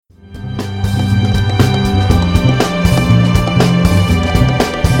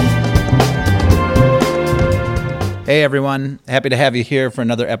Hey everyone, happy to have you here for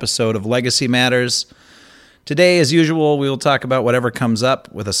another episode of Legacy Matters. Today, as usual, we will talk about whatever comes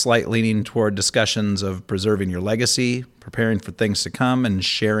up with a slight leaning toward discussions of preserving your legacy, preparing for things to come, and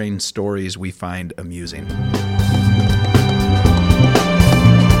sharing stories we find amusing.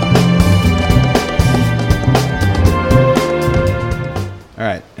 All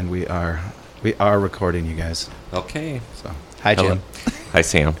right, and we are recording, you guys. Okay. So, hi, Jim. Hi,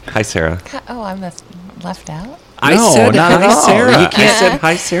 Sam. Hi, Sarah. Oh, I'm left out? I said hi, Sarah. You can't say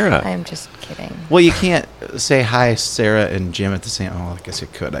hi, Sarah. I'm just kidding. Well, you can't say hi, Sarah and Jim at the same. Oh, I guess you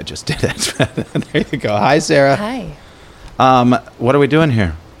could. I just did it. There you go. Hi, Sarah. Hi. What are we doing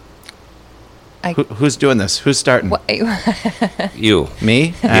here? Who's doing this? Who's starting? You.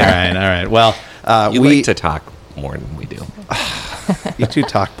 Me? All right. Well, you like to talk more than we do. You two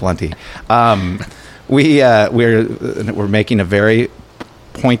talk plenty. We're making a very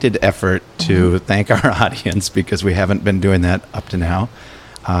pointed effort to thank our audience because we haven't been doing that up to now.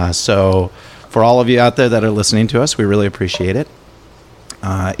 So for all of you out there that are listening to us, we really appreciate it.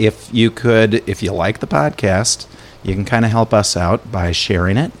 If you like the podcast, you can kind of help us out by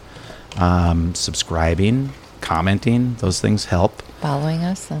sharing it, subscribing, commenting. Those things help. Following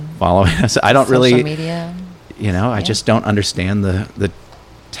us. I don't really. Social media. I just don't understand the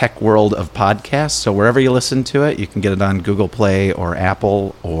tech world of podcasts. So wherever you listen to it, you can get it on Google Play or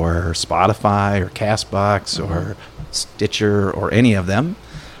Apple or Spotify or CastBox or Stitcher or any of them.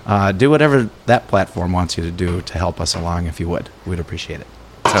 Do whatever that platform wants you to do to help us along if you would. We'd appreciate it.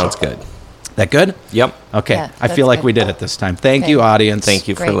 Sounds good. That good? Yep. Okay. Yeah, I feel like good. we did it this time. Thank you, audience. Thank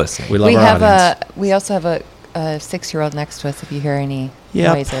you for listening. We love our audience. We also have a 6-year-old next to us if you hear any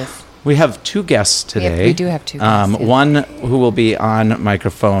noises. We have two guests today. We do have two guests. Yes. One who will be on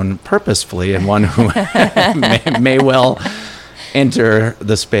microphone purposefully and one who may well enter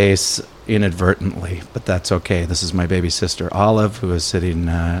the space inadvertently, but that's okay. This is my baby sister, Olive, who is sitting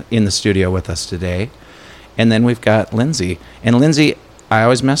in the studio with us today. And then we've got Lindsay. And Lindsay, I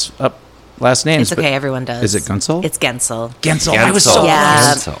always mess up last names. It's okay, everyone does. Is it Guentzel? It's Guentzel. Guentzel. I was so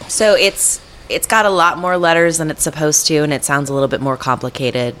close. So it's got a lot more letters than it's supposed to, and it sounds a little bit more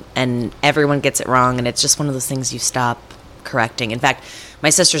complicated, and everyone gets it wrong, and it's just one of those things you stop correcting. In fact, my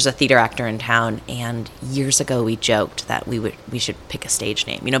sister's a theater actor in town, and years ago we joked that we should pick a stage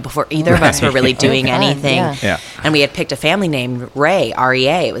name, before either of us were really doing anything. Yeah. And we had picked a family name, Ray,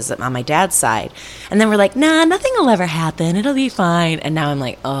 R-E-A. It was on my dad's side. And then we're like, nah, nothing will ever happen. It'll be fine. And now I'm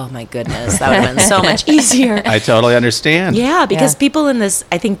like, oh my goodness, that would have been so much easier. I totally understand. Yeah, because people in this,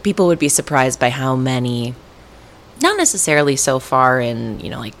 I think people would be surprised by how many, not necessarily so far in,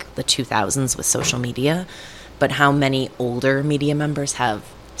 like the 2000s with social media, but how many older media members have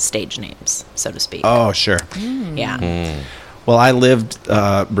stage names, so to speak. Oh, sure. Yeah. Well, I lived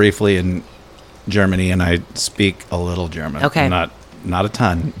briefly in Germany, and I speak a little German. Okay. Not a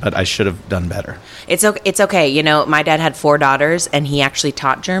ton, but I should have done better. It's okay. My dad had 4 daughters, and he actually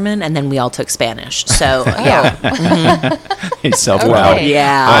taught German, and then we all took Spanish. So, yeah. He's so proud. Okay.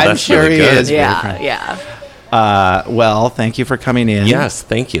 Yeah. I'm sure really he good. is. very Yeah, proud. yeah. Well, thank you for coming in. Yes,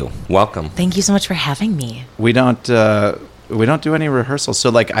 thank you. Welcome. Thank you so much for having me. We don't do any rehearsals. So,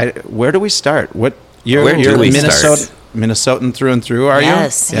 where do we start? Where do we Minnesotan through and through, are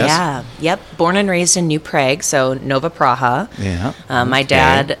Yes, you? yeah. Yep. Born and raised in New Prague, so Nova Praha. Yeah. My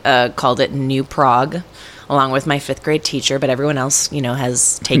dad called it New Prague, along with my 5th grade teacher, but everyone else,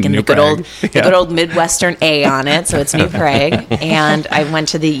 has taken the good old Midwestern A on it, so it's New Prague. And I went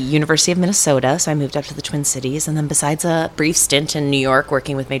to the University of Minnesota, so I moved up to the Twin Cities. And then besides a brief stint in New York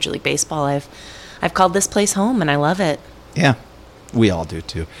working with Major League Baseball, I've called this place home, and I love it. Yeah. We all do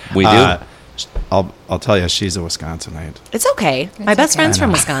too. We do. I'll tell you, she's a Wisconsinite. It's okay. My best friend's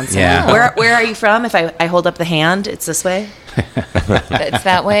from Wisconsin. Yeah. Where are you from? If I hold up the hand, it's this way. It's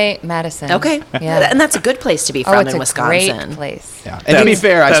that way, Madison. Okay. Yeah. And that's a good place to be from in Wisconsin. Great place. Yeah. And to be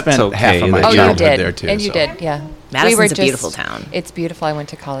fair, I spent okay. half of my Oh, you childhood did. there too. And you so. did, yeah. Madison's a beautiful town. It's beautiful. I went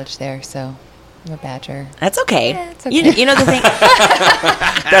to college there, so I'm a Badger. That's okay. Yeah, it's okay. You know the thing.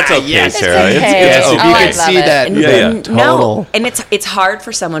 That's okay, Yes. Sarah. It's okay. Yes, if Oh, you I could love see it. that. Yeah. Total. No, and it's hard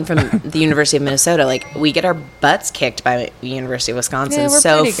for someone from the University of Minnesota. Like, we get our butts kicked by the University of Wisconsin. Yeah, we're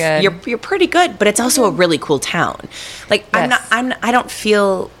so pretty good. You're pretty good, but it's also a really cool town. Like, Yes. I don't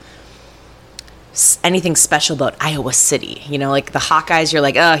feel anything special about Iowa City. Like the Hawkeyes, you're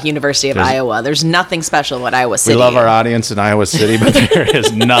like, University of Iowa. There's nothing special about Iowa City. We love our audience in Iowa City, but there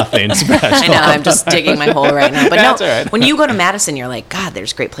is nothing special. I know, I'm just digging my hole right now. But That's no, all right. when you go to Madison, you're like, God,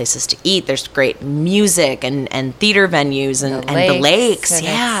 there's great places to eat. There's great music and theater venues and the lakes. and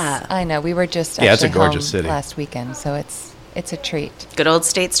Yeah. I know. We were just Yeah, it's a actually gorgeous home city. last weekend, so it's a treat. Good old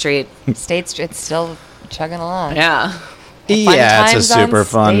State Street. It's still chugging along. Yeah. Yeah, it's a times on super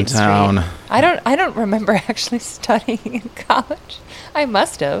fun State Street. town. I don't remember actually studying in college. I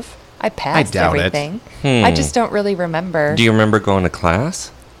must have. I passed doubt it. everything. I just don't really remember. Do you remember going to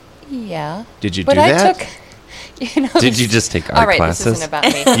class? Yeah. Did you but do I that? took. Did you just take art all right, classes? This isn't about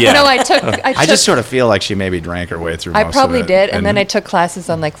me. Yeah. No, I took. I just sort of feel like she maybe drank her way through I most probably of it. did, and then I took classes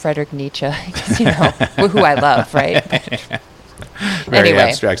on like Friedrich Nietzsche, because who I love, right? Very Anyway.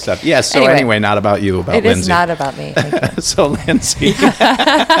 abstract stuff. Yeah, so anyway, not about you, about It Lindsay. is not about me. Thank you. So, Lindsay.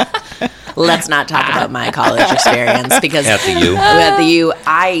 Let's not talk about my college experience because At the U? At the U,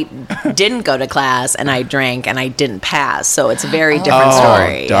 I didn't go to class and I drank and I didn't pass. So it's a very different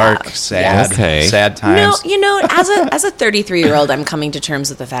story. Dark, Yeah. sad, Okay. sad No, times. as a 33-year-old, I'm coming to terms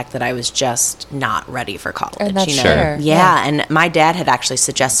with the fact that I was just not ready for college. And that's Sure. fair. Yeah, and my dad had actually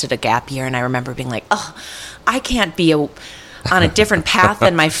suggested a gap year, and I remember being like, "Oh, I can't be on a different path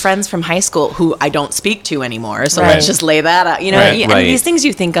than my friends from high school who I don't speak to anymore." So Right. let's just lay that out. Right, And right. these things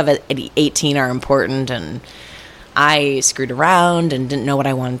you think of at 18 are important, and I screwed around and didn't know what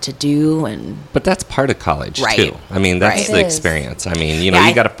I wanted to do, and But that's part of college, Right. too. I mean, that's Right. the It is. experience. I mean, Yeah,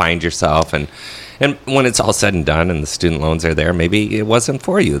 you got to find yourself. And when it's all said and done and the student loans are there, maybe it wasn't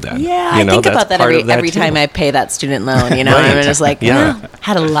for you then. yeah, You I know, think that's about that part of every too. time I pay that student loan. Right. I'm just like, Yeah.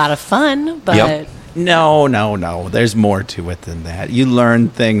 had a lot of fun, but. Yep. No. There's more to it than that. You learn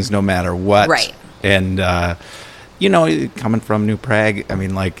things no matter what. Right. And, coming from New Prague, I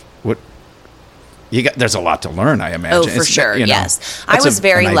mean, like, what... there's a lot to learn, I imagine. Oh, for sure. Yes. I it's was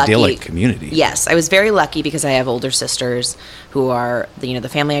very an lucky. idyllic community. Yes. I was very lucky because I have older sisters who are, the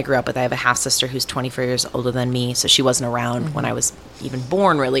family I grew up with. I have a half sister who's 24 years older than me. So she wasn't around when I was even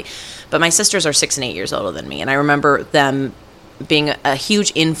born, really. But my sisters are 6 and 8 years older than me. And I remember them being a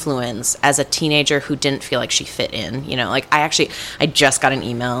huge influence as a teenager who didn't feel like she fit in. I just got an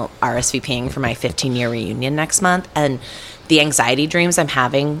email RSVPing for my 15-year reunion next month. And the anxiety dreams I'm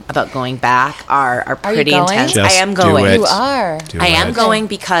having about going back are you pretty going? intense. Just I am do going. it. You are. Do I am it. going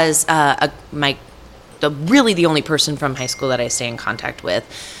because the only person from high school that I stay in contact with,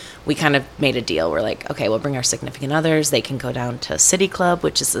 we kind of made a deal. We're like, okay, we'll bring our significant others. They can go down to City Club,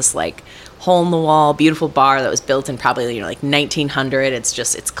 which is this like hole in the wall, beautiful bar that was built in probably like 1900.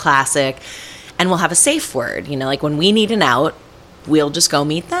 It's classic, and we'll have a safe word. Like when we need an out, we'll just go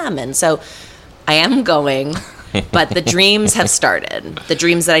meet them. And so I am going. But the dreams have started. The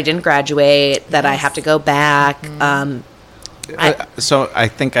dreams that I didn't graduate, that I have to go back. So I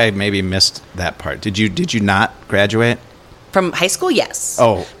think I maybe missed that part. Did you not graduate? From high school, yes.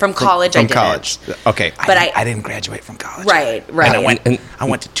 Oh, from college, I from didn't. college. Okay, But I didn't graduate from college. Right. And I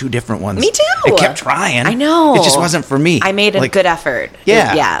went to 2 different ones. Me too. I kept trying. I know. It just wasn't for me. I made a good effort.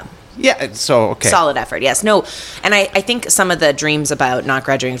 Yeah. Yeah. Yeah. So okay. Solid effort, yes. No, and I think some of the dreams about not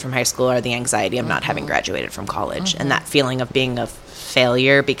graduating from high school are the anxiety of not having graduated from college and that feeling of being a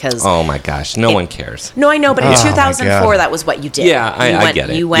failure because... Oh, my gosh. No one cares. No, I know, but in Oh, my 2004, God. that was what you did. Yeah, I get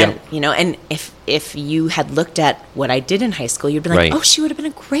it. You went, Yep. and if you had looked at what I did in high school, you'd be like, Right. oh, she would have been a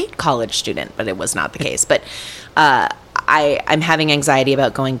great college student, but it was not the case. But I'm having anxiety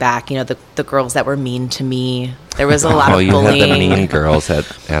about going back. The girls that were mean to me. There was a lot of you bullying. had the mean girls at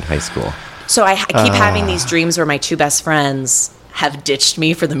high school. So I keep having these dreams where my 2 best friends have ditched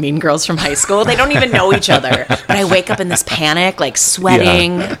me for the mean girls from high school. They don't even know each other. But I wake up in this panic, like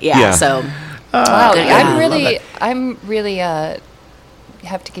sweating. Yeah. So Wow, Yeah. I'm really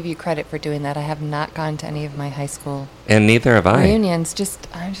have to give you credit for doing that. I have not gone to any of my high school And neither have I. reunions.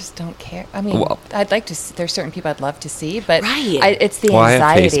 I just don't care. I mean, Well- I'd like to. There's certain people I'd love to see, but Right. it's the Well, I have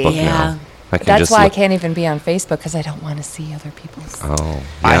anxiety. Facebook Yeah. now. I can That's just why I look- can't even be on Facebook because I don't want to see other people's. Oh,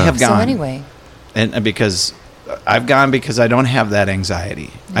 I yeah. have So gone. anyway, And because I've gone because I don't have that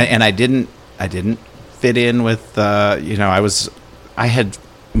anxiety, and I didn't fit in with. I had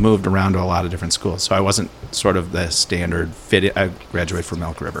moved around to a lot of different schools, so I wasn't sort of the standard fit. I graduated from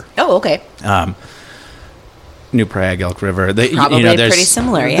Elk River, Oh, okay. New Prague, Elk River. Probably there's- pretty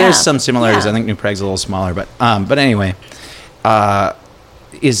similar, yeah. There's some similarities. Yeah. I think New Prague's a little smaller, but anyway,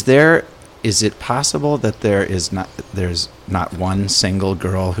 is it possible that there's not one single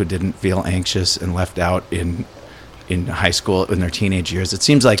girl who didn't feel anxious and left out in high school in their teenage years? It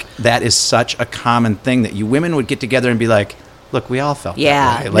seems like that is such a common thing that you women would get together and be like, look, we all felt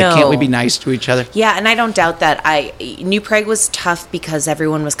Yeah, that way. Like, can't we no. be nice to each other? Yeah, and I don't doubt that. New Prague was tough because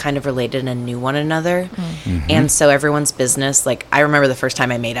everyone was kind of related and knew one another, and so everyone's business. Like I remember the first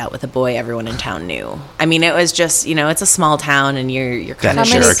time I made out with a boy, everyone in town knew. I mean, it was just it's a small town, and you're kind how of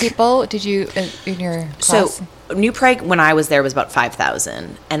many jerk. people did you in your class? So New Prague, when I was there, was about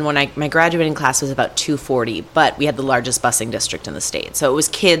 5,000. And when my graduating class was about 240, but we had the largest busing district in the state. So it was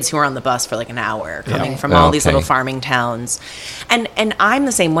kids who were on the bus for like an hour coming from all these little farming towns. And I'm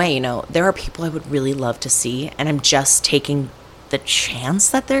the same way, there are people I would really love to see, and I'm just taking the chance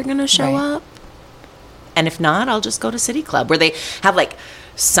that they're going to show up. And if not, I'll just go to City Club, where they have like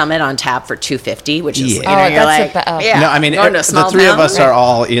Summit on tap for $250, which is No, I mean, going to a the small three town, of us are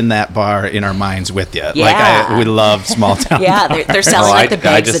all in that bar in our minds with you. Yeah. Like we love small town. Yeah, they're selling like the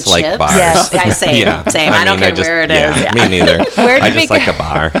bags I just of like chips. bars. Yeah, same. I don't care where it is. Yeah, me neither. Where I did we just like a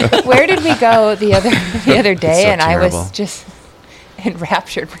bar. Where did we go the other day? so and I terrible. was just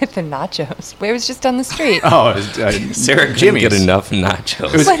enraptured with the nachos. It was just on the street. Oh, Sarah couldn't Jimmy's. get enough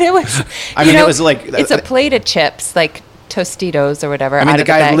nachos. But it was. I mean, it was like it's a plate of chips, like Tostitos or whatever. I mean, out the of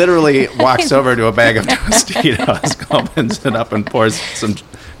guy bag. literally walks over to a bag of Tostitos, opens it up, and pours some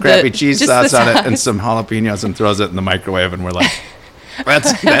crappy cheese just sauce the on it and sauce. some jalapenos and throws it in the microwave. And we're like,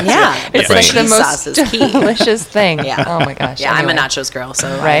 that's Yeah, It's Right. like the Cheese sauce most is key. delicious thing. Yeah. Oh my gosh. Yeah, I'm a Anyway. nachos girl, so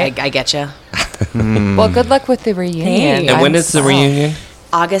Right? I get you. Well, good luck with the reunion. Thanks. And when I'm is the so- reunion?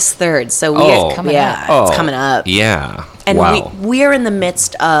 August 3rd. So we Oh. Coming yeah, up. it's coming up. Yeah. And wow. we are in the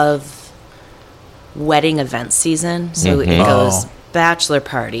midst of wedding event season. So it Mhm. goes Oh. bachelor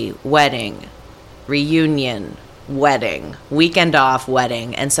party, wedding, reunion, wedding, weekend off,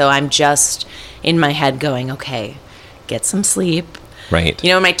 wedding. And so I'm just in my head going, okay, get some sleep. Right.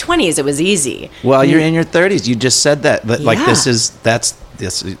 In my 20s, it was easy. well, you're in your 30s. You just said that. Like Yeah. that's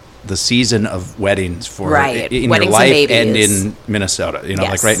the season of weddings for Right. in Weddings your and life and babies. in Minnesota. Like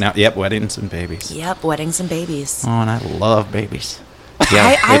Yes. right now. Yep, weddings and babies. Yep, weddings and babies. Oh, and I love babies.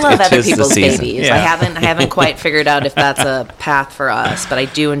 Yeah, I love it other is the people's season. babies. Yeah. I haven't quite figured out if that's a path for us, but I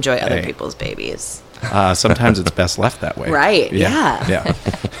do enjoy other Hey. people's babies. Sometimes it's best left that way. Right, Yeah.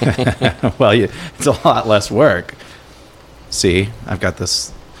 Well, it's a lot less work. See, I've got the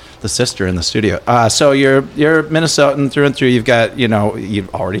sister in the studio. So you're Minnesotan through and through. You've got,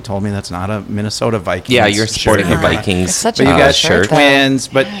 you've already told me that's not a Minnesota Vikings. Yeah, you're sporting shirt. the Vikings. It's such But you a got shirt, though. twins,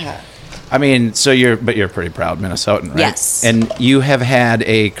 but I mean, you're pretty proud Minnesotan, right? Yes. And you have had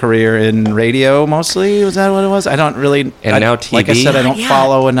a career in radio mostly. Was that what it was? I don't really. And now TV. Like I said, I don't Yeah.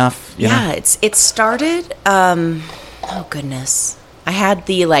 follow enough. You know? It started. Oh goodness, I had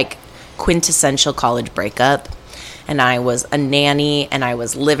the quintessential college breakup, and I was a nanny, and I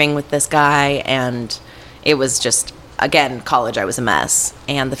was living with this guy, and it was just. Again, college, I was a mess.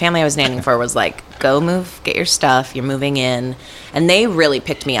 And the family I was nannying for was like, go move, get your stuff, you're moving in. And they really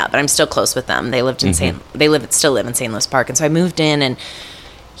picked me up, but I'm still close with them. They lived in still live in St. Louis Park. And so I moved in, and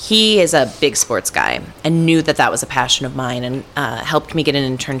he is a big sports guy and knew that was a passion of mine, and helped me get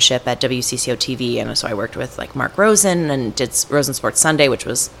an internship at WCCO TV. And so I worked with Mark Rosen and did Rosen Sports Sunday, which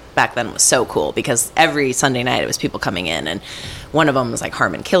was back then was so cool because every Sunday night it was people coming in, and one of them was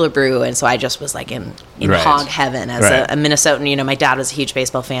Harmon Killebrew. And so I just was in Right. hog heaven as Right. a Minnesotan. My dad was a huge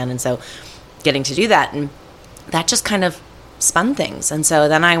baseball fan. And so getting to do that, and that just kind of spun things. And so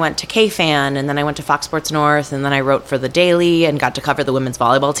then I went to KFan, and then I went to Fox Sports North, and then I wrote for The Daily and got to cover the women's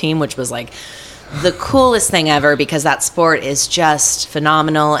volleyball team, which was the coolest thing ever because that sport is just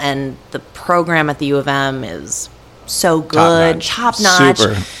phenomenal, and the program at the U of M is so good, top notch.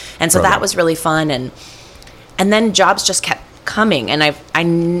 Super And so program. that was really fun, and then jobs just kept coming, and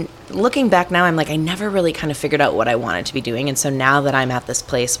I looking back now, I'm I never really kind of figured out what I wanted to be doing. And so now that I'm at this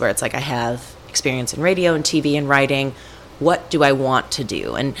place where it's I have experience in radio and TV and writing, what do I want to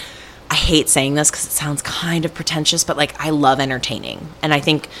do? And I hate saying this because it sounds kind of pretentious, but I love entertaining. And I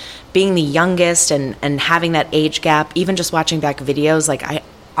think being the youngest and having that age gap, even just watching back videos, I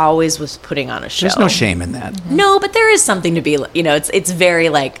always was putting on a show. There's no shame in that. No, but there is something to be, it's very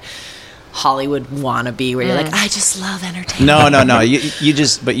Hollywood wannabe where you're I just love entertainment. No. You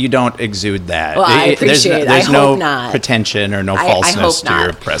just, but you don't exude that. Well, I appreciate it. There's I no hope not. pretension or no I falseness hope to not.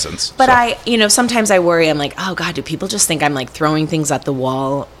 your presence. But So. sometimes I worry. I'm oh God, do people just think I'm throwing things at the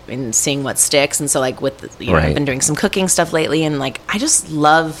wall and seeing what sticks? And so with the, Right. I've been doing some cooking stuff lately, and I just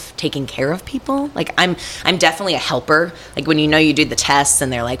love taking care of people. I'm definitely a helper. When you do the tests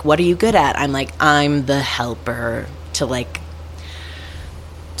and they're what are you good at? I'm the helper to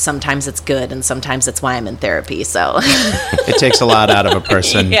sometimes it's good and sometimes it's why I'm in therapy. So It takes a lot out of a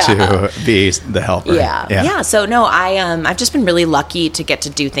person Yeah. to be the helper. Yeah. So no, I've just been really lucky to get to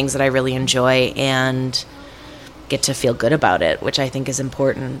do things that I really enjoy and get to feel good about it, which I think is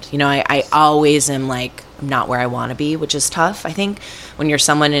important. I always am I'm not where I want to be, which is tough. I think when you're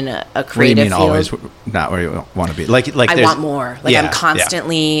someone in a What do you creative mean field, always not where you want to be? Like I there's- want more. Yeah, I'm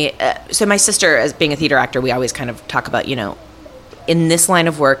constantly. So my sister, as being a theater actor, we always kind of talk about in this line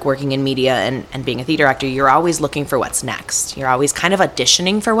of work, working in media and being a theater actor, you're always looking for what's next. You're always kind of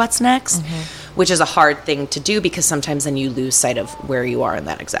auditioning for what's next, which is a hard thing to do because sometimes then you lose sight of where you are in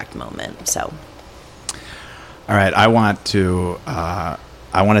that exact moment. So, all right, I want to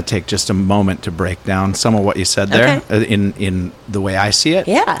take just a moment to break down some of what you said there in the way I see it.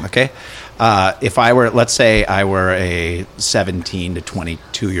 Yeah. Okay. If I were, let's say I were a 17 to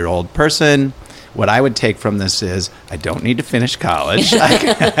 22-year-old person, what I would take from this is I don't need to finish college.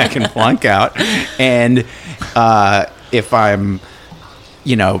 I can flunk out. And if I'm,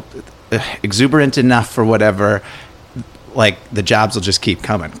 exuberant enough for whatever, like the jobs will just keep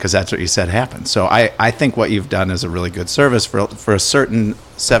coming because that's what you said happens. So I think what you've done is a really good service for a certain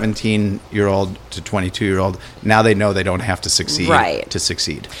 17-year-old to 22-year-old. Now they know they don't have to succeed to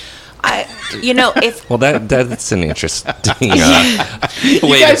succeed. If well, that's an interesting you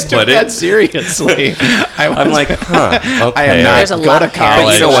way guys to took put that it. seriously. I'm like, okay. I am not There's a go lot to of parents. But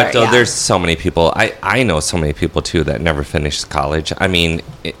college. you know what, though? Yeah. There's so many people. I know so many people, too, that never finished college. I mean,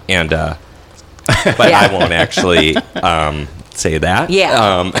 and... but I won't actually say that.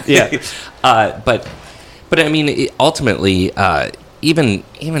 Yeah. But I mean, ultimately, even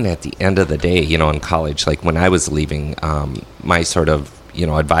at the end of the day, in college, like when I was leaving, my sort of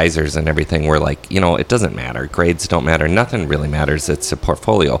advisors and everything were like, it doesn't matter. Grades don't matter. Nothing really matters. It's a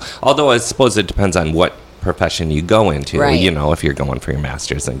portfolio. Although I suppose it depends on what profession you go into. Right. If you're going for your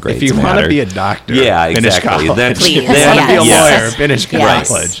master's, then grades If you want matter. to be a doctor, Yeah, finish exactly. college. Then, Please. If you want to be a Yes. lawyer, finish Yes.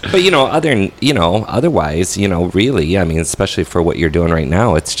 college. But otherwise, really, I mean, especially for what you're doing right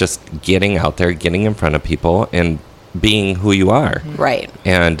now, it's just getting out there, getting in front of people, and being who you are. Right.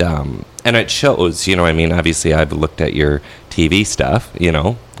 And it shows. I mean, obviously, I've looked at your TV stuff.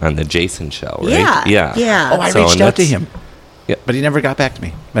 On the Jason show, right? Yeah. Oh, I So, reached and out to that's- him. Yeah. But he never got back to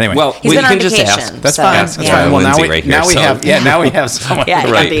me. But anyway, Well, He's we been can on just vacation. ask. that's so, fine. yeah. That's fine. Well, Lindsay right here, now we so- have someone.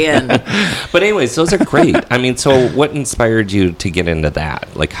 Yeah, Right. at the end. But anyways, those are great. I mean, so what inspired you to get into that?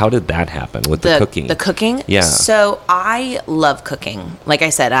 Like, how did that happen with the cooking? The cooking? Yeah. So I love cooking. Like I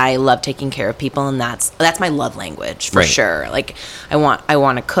said, I love taking care of people, and that's my love language for Right. sure. Like I want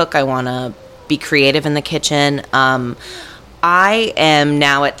to cook. I want to be creative in the kitchen. I am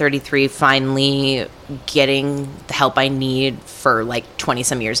now at 33 finally getting the help I need for like 20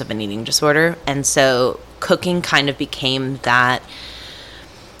 some years of an eating disorder. And so cooking kind of became that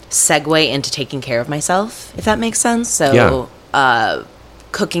segue into taking care of myself, if that makes sense. So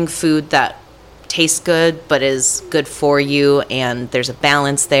cooking food that tastes good but is good for you, and there's a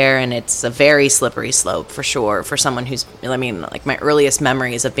balance there, and it's a very slippery slope for sure for someone who's, I mean, like my earliest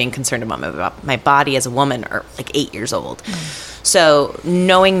memories of being concerned about my body as a woman are like 8 years old. So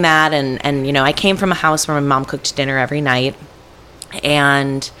knowing that, and I came from a house where my mom cooked dinner every night,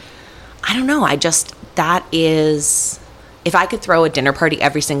 and I don't know, that is, if I could throw a dinner party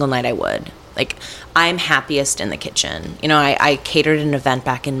every single night, I would. Like, I'm happiest in the kitchen. I catered an event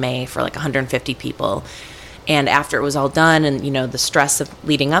back in May for like 150 people. And after it was all done and, the stress of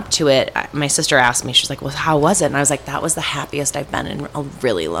leading up to it, my sister asked me, she's like, well, how was it? And I was like, that was the happiest I've been in a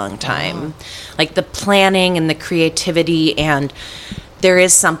really long time. Like the planning and the creativity, and there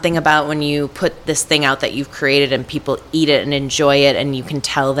is something about when you put this thing out that you've created and people eat it and enjoy it, and you can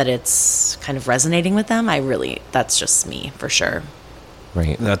tell that it's kind of resonating with them. That's just me for sure.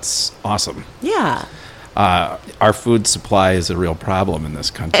 Right. That's awesome. Yeah. Our food supply is a real problem in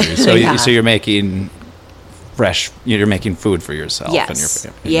this country. So, Yeah. so you're making fresh. You're making food for yourself. Yes.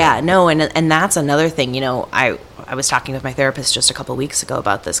 And your Yeah. No. And that's another thing. I was talking with my therapist just a couple weeks ago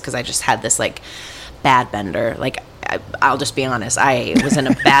about this because I just had this like bad bender. Like I'll just be honest. I was in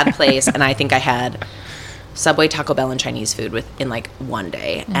a bad place, and I think I had Subway, Taco Bell, and Chinese food within like one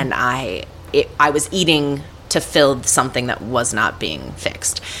day, and I was eating to fill something that was not being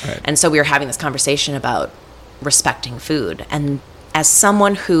fixed. Right. And so we were having this conversation about respecting food. And as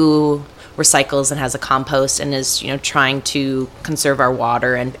someone who recycles and has a compost and is, trying to conserve our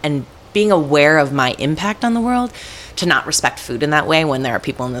water and being aware of my impact on the world, to not respect food in that way when there are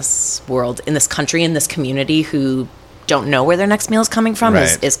people in this world, in this country, in this community who don't know where their next meal is coming from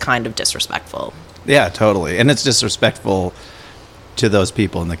is kind of disrespectful. Yeah, totally. And it's disrespectful to those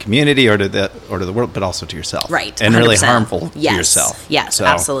people in the community or to the world, but also to yourself. Right. And really 100%. harmful to Yes. yourself. Yes, So,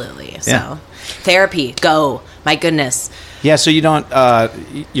 absolutely. So yeah. therapy, go. My goodness. Yeah, so you don't,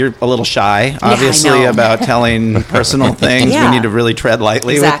 you're a little shy, I obviously, know. about telling personal things. Yeah. We need to really tread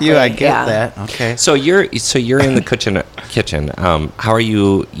lightly Exactly, with you. I get yeah. that. Okay. So you're in the kitchen. How are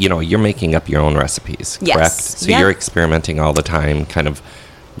you? You're making up your own recipes, Yes. correct? So Yep. you're experimenting all the time. Kind of,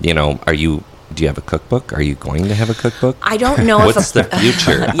 are you Do you have a cookbook? Are you going to have a cookbook? I don't know What's the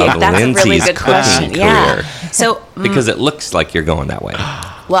future of that's a really Lindsay's good cooking question. career? Yeah. So Because it looks like you're going that way.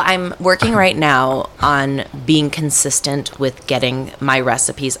 well, I'm working right now on being consistent with getting my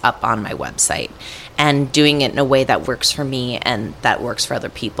recipes up on my website and doing it in a way that works for me and that works for other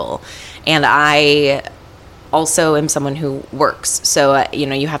people. And I also am someone who works. So,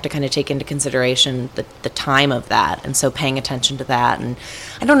 you have to kind of take into consideration the time of that. And so paying attention to that. And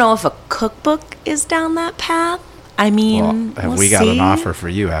I don't know if a cookbook is down that path. I mean, well, we'll we got see. an offer for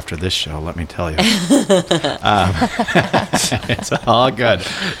you after this show, let me tell you. It's all good.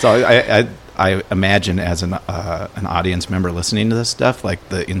 So I imagine as an audience member listening to this stuff, like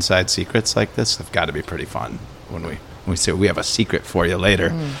the inside secrets like this have got to be pretty fun when we say we have a secret for you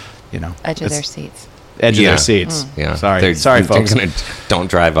later. Edge of their seats. Edge of their seats. Yeah. Sorry, They're folks. Don't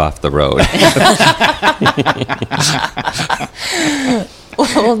drive off the road.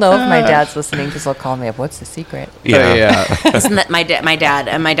 We'll know if my dad's listening because he'll call me up. What's the secret? Yeah. Isn't that my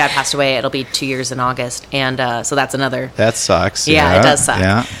dad passed away. It'll be 2 years in August. And so that's another. That sucks. Yeah, it does suck.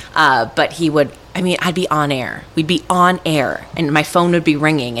 Yeah. But he would, I'd be on air. We'd be on air and my phone would be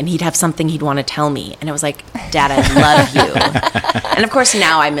ringing and he'd have something he'd want to tell me. And it was like, Dad, I love you. And of course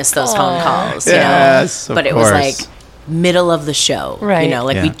now I miss those phone calls, Yes, but it was like middle of the show, Right.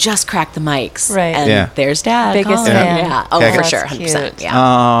 we just cracked the mics. Right. And there's Dad. Biggest calling. fan. Yeah. Oh, Yeah, for that's sure. 100%. cute. Yeah.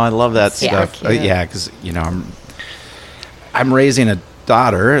 Oh, I love that Super stuff. cute. Yeah, because I'm raising a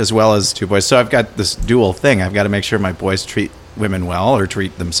daughter as well as two boys, so I've got this dual thing. I've got to make sure my boys treat women well or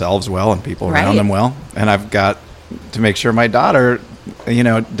treat themselves well and people around Right. them well, and I've got to make sure my daughter,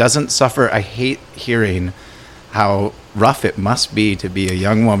 doesn't suffer. I hate hearing how rough it must be to be a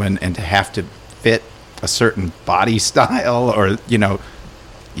young woman and to have to fit a certain body style, or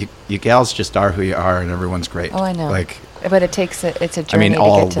you gals just are who you are, and everyone's great. Oh, I know. Like, But it's a journey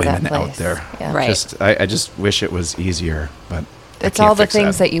all to get to women that place. out there. Yeah. Right. I just wish it was easier, but I It's can't all the fix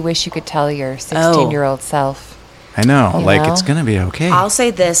things that. that you wish you could tell your 16-year-old self. I know. You Like, know? it's gonna be okay. I'll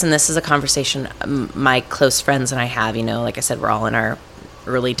say this, and this is a conversation my close friends and I have. Like I said, we're all in our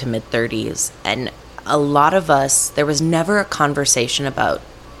early to mid 30s, and a lot of us, there was never a conversation about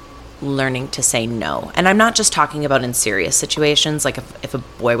learning to say no. And I'm not just talking about in serious situations, like if a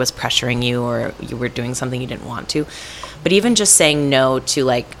boy was pressuring you or you were doing something you didn't want to, but even just saying no to,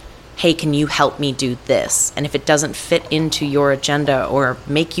 like, hey, can you help me do this? And if it doesn't fit into your agenda or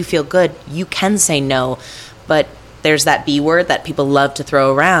make you feel good, you can say no. But there's that B word that people love to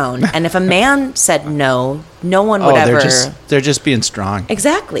throw around. And if a man said no, no one would ever... they're just being strong.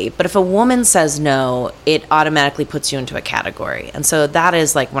 Exactly. But if a woman says no, it automatically puts you into a category. And so that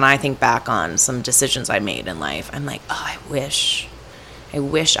is, like, when I think back on some decisions I made in life, I'm like, oh, I wish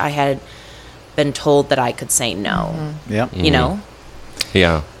I had been told that I could say no. Mm-hmm. Yep. You know?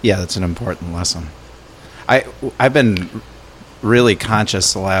 Yeah. Yeah, that's an important lesson. I've been really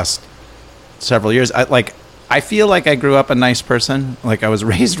conscious the last several years. I feel like I grew up a nice person. Like, I was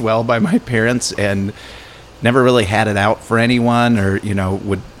raised well by my parents and never really had it out for anyone, or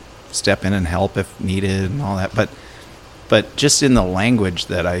would step in and help if needed and all that. But just in the language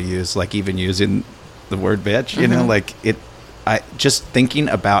that I use, like even using the word bitch, I just thinking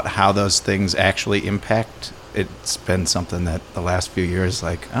about how those things actually impact. It's been something that the last few years,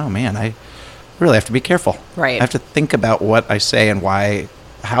 like, oh man, I really have to be careful. Right. I have to think about what I say and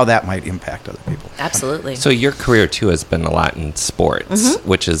how that might impact other people. Absolutely. So your career too has been a lot in sports,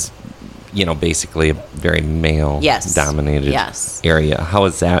 which is, basically a very male dominated area. How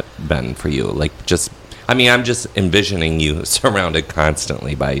has that been for you? Like, I'm just envisioning you surrounded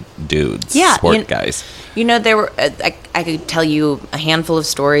constantly by dudes, sport guys. There were, I could tell you a handful of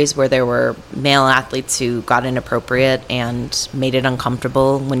stories where there were male athletes who got inappropriate and made it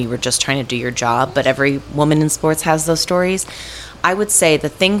uncomfortable when you were just trying to do your job. But every woman in sports has those stories. I would say the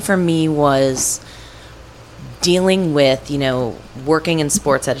thing for me was dealing with, working in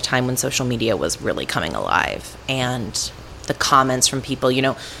sports at a time when social media was really coming alive, and the comments from people,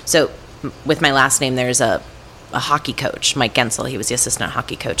 So with my last name, there's a hockey coach, Mike Guentzel. He was the assistant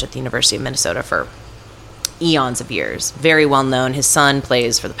hockey coach at the University of Minnesota for eons of years. Very well known. His son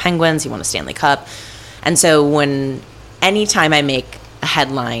plays for the Penguins. He won a Stanley Cup. And so anytime I make a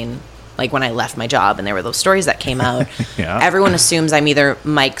headline, like when I left my job and there were those stories that came out, everyone assumes I'm either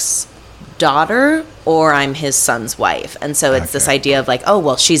Mike's daughter or I'm his son's wife. And so it's this idea of like, oh,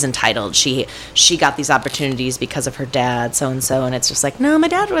 well, she's entitled. She got these opportunities because of her dad, so-and-so. And it's just like, no, my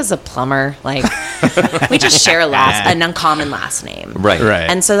dad was a plumber. Like, we just share an uncommon last name. Right.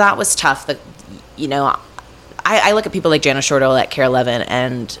 And so that was tough. I look at people like Jana Shortall at Care 11,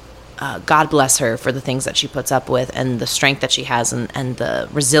 and God bless her for the things that she puts up with and the strength that she has and the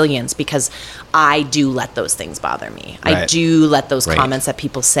resilience, because I do let those things bother me. Right. I do let those Right. comments that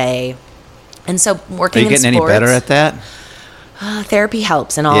people say. And so Are working you in getting sports, any better at that? therapy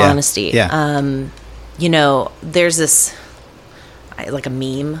helps, in all Yeah. honesty. Yeah. You know, there's this, like a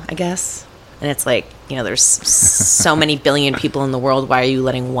meme, I guess. And it's like, you know, there's so many billion people in the world. Why are you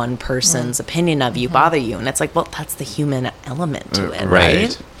letting one person's opinion of you bother you? And it's like, well, that's the human element to it,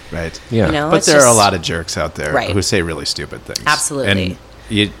 right? Right. Yeah. You know, But it's there are a just- lot of jerks out there Right. who say really stupid things. Absolutely.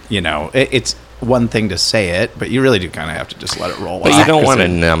 And you know, it's one thing to say it, but you really do kind of have to just let it roll. But off, you don't 'cause want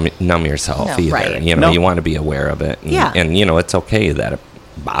to it- numb yourself No. either. Right. You know, No. you want to be aware of it. And, Yeah. and, you know, it's okay that it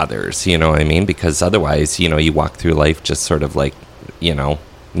bothers, you know what I mean? Because otherwise, you know, you walk through life just sort of like, you know,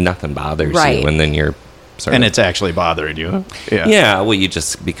 nothing bothers Right. you. And then you're sort and of... it's actually bothering you. Yeah. Yeah, well, you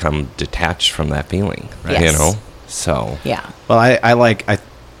just become detached from that feeling, Right. you Yes. know? So... Yeah. Well,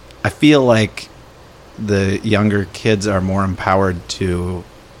 I feel like the younger kids are more empowered to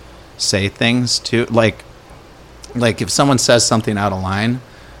say things to like if someone says something out of line,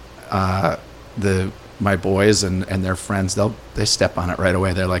 my boys and their friends, they step on it right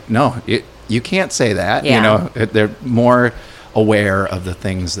away. They're like, no, you can't say that. Yeah. You know, they're more aware of the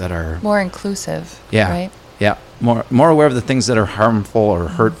things that are More inclusive. yeah, Right? yeah, more aware of the things that are harmful or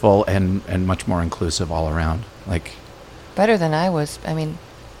hurtful, and much more inclusive all around. Like, Better than I was. I mean,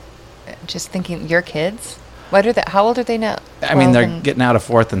 just thinking, your kids? How old are they now? I mean, 12 they're and- getting out of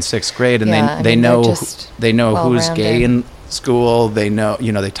 4th and 6th grade, and Yeah, I they mean, they're know just who's well-rounded. gay in school. They know,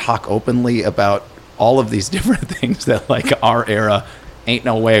 they talk openly about all of these different things that, like, our era ain't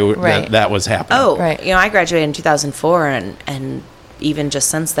no way Right. that was happening. Oh, Right. you know, I graduated in 2004, and even just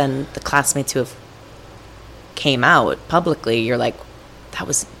since then, the classmates who have came out publicly, you're like, that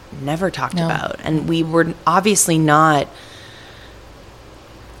was never talked No. about. And we were obviously not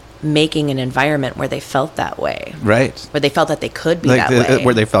making an environment where they felt that way, Right. where they felt that they could be Like that way.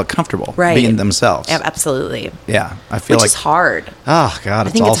 where they felt comfortable Right. being themselves. Yeah, absolutely. Yeah, I feel Which like is hard. oh god, I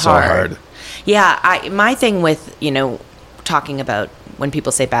it's think all it's so hard. Yeah, my thing with, talking about when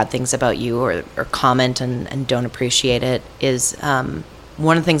people say bad things about you or comment and don't appreciate it is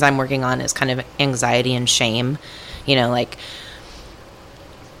one of the things I'm working on is kind of anxiety and shame. Like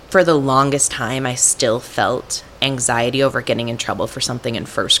for the longest time, I still felt anxiety over getting in trouble for something in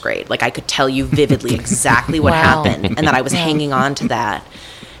first grade. Like I could tell you vividly exactly what Wow. happened and that I was hanging on to that.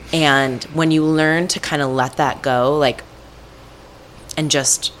 And when you learn to kind of let that go, like, and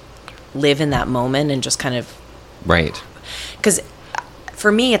just live in that moment and just kind of, Right. because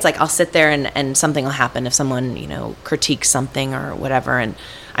for me, it's like I'll sit there and something will happen if someone, critiques something or whatever. And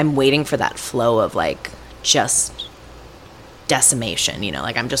I'm waiting for that flow of like just decimation,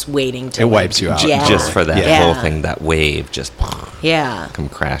 like I'm just waiting to. It wipes you out. Yeah. Just for that Yeah. whole thing, that wave just Yeah. come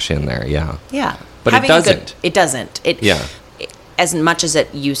crash in there. Yeah. Yeah. But Having it a good- doesn't. it doesn't. Yeah. As much as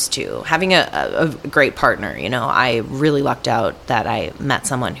it used to. Having a great partner, I really lucked out that I met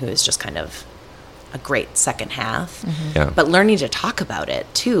someone who is just kind of a great second half. Yeah. But learning to talk about it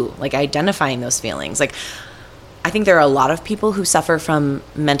too, like identifying those feelings. Like I think there are a lot of people who suffer from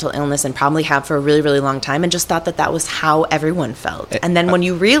mental illness and probably have for a really, really long time and just thought that was how everyone felt. And then when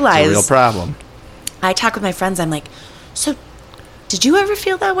you realize, It's a real problem. I talk with my friends, I'm like, so did you ever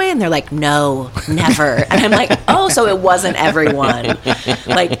feel that way? And they're like, no, never. And I'm like, oh, so it wasn't everyone.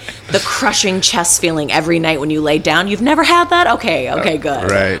 Like the crushing chest feeling every night when you lay down. You've never had that? Okay, good.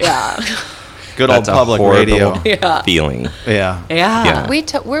 Right. Yeah. Good That's old a public horrible radio. feeling. Yeah. Yeah.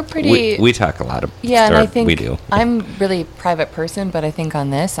 Yeah. We're pretty. We talk a lot of Yeah, and I or think we do. I'm really private person, but I think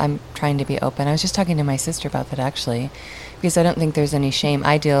on this, I'm trying to be open. I was just talking to my sister about that actually, because I don't think there's any shame.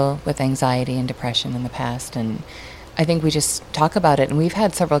 I deal with anxiety and depression in the past, and I think we just talk about it. And we've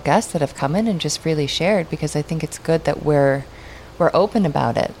had several guests that have come in and just really shared, because I think it's good that we're open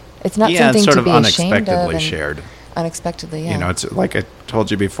about it. It's not Yeah, something it's sort to of be ashamed of. unexpectedly and shared. Unexpectedly, yeah. It's like I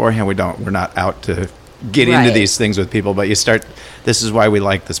told you beforehand, we're not out to get into Right. these things with people, but this is why we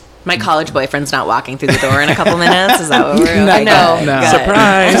like this. My college boyfriend's not walking through the door in a couple minutes. Is that what we're I know. Good, No. good.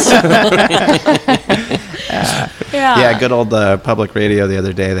 Surprise. Yeah. Yeah, good old public radio the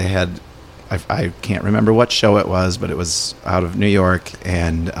other day. They had, I can't remember what show it was, but it was out of New York,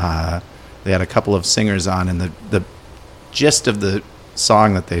 and they had a couple of singers on, and the gist of the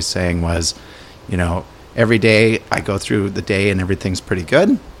song that they sang was, every day I go through the day and everything's pretty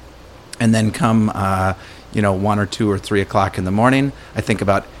good, and then come 1 or 2 or 3 o'clock in the morning, I think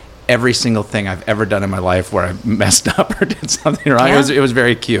about every single thing I've ever done in my life where I messed up or did something wrong. Yeah. It was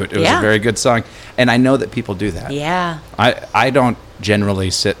very cute. It was Yeah. a very good song, and I know that people do that. Yeah. I don't generally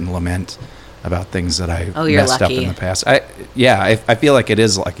sit and lament about things that I you're messed lucky. up in the past. I feel like it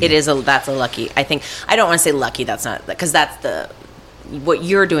is lucky. That's a lucky. I think I don't want to say lucky. That's not because that's what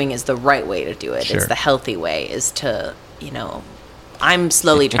you're doing is the right way to do it. Sure. It's the healthy way is to I'm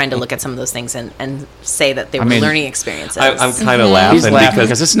slowly trying to look at some of those things and say that they were learning experiences. I'm kind of laughing He's laughing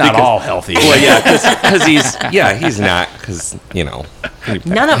because it's not all healthy. Well, because he's not, because,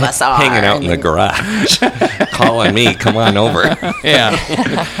 None of us are. hanging out in the garage, calling me, come on over. Yeah.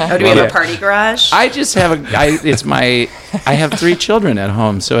 Oh, do we have a party garage? I just have I have 3 children at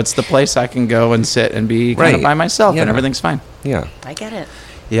home, so it's the place I can go and sit and be kind of Right. by myself, Yeah. and everything's fine. Yeah. I get it.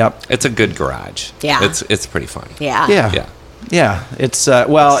 Yep. It's a good garage. Yeah. It's pretty fun. Yeah. Yeah. Yeah. Yeah. It's and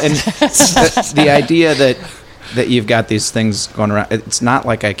the idea that you've got these things going around, it's not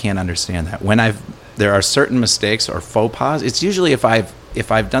like I can't understand that. When there are certain mistakes or faux pas, it's usually if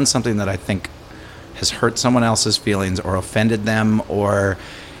I've done something that I think has hurt someone else's feelings or offended them,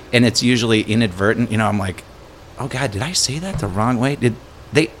 and it's usually inadvertent, I'm like, oh God, did I say that the wrong way? Did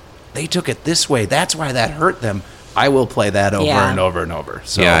they took it this way? That's why that hurt them. I will play that over and over and over.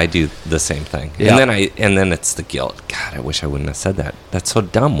 So Yeah, I do the same thing. Yeah. And then it's the guilt. God, I wish I wouldn't have said that. That's so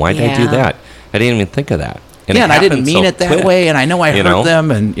dumb. Why did I do Yeah. that? I didn't even think of that. And yeah, it and I didn't happened mean so it that quick, way, and I know I hurt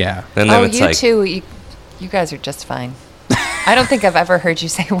them, and yeah. And then Oh, it's you like, too. You guys are just fine. I don't think I've ever heard you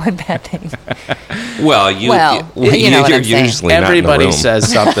say one bad thing. well, you know what you're I'm saying. usually not in the Everybody room.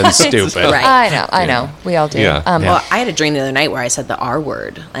 says something stupid. Right. I know. We all do. Yeah. Well, I had a dream the other night where I said the R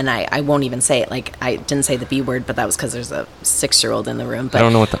word, and I won't even say it. Like, I didn't say the B word, but that was because there's a 6-year-old in the room. But I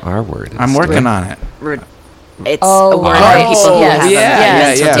don't know what the R word is. I'm working on it. It's Oh, a word right. for people who Yes. have Yeah, a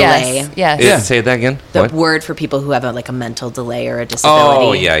mental yeah. delay. Yes. Yeah. Say that again. The What? word for people who have a mental delay or a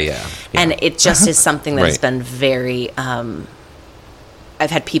disability. Oh, yeah. And it just is something that has Right. been very. I've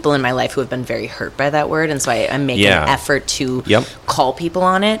had people in my life who have been very hurt by that word, and so I'm making Yeah. an effort to Yep. call people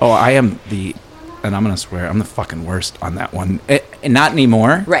on it. Oh, I am and I'm going to swear, I'm the fucking worst on that one. Not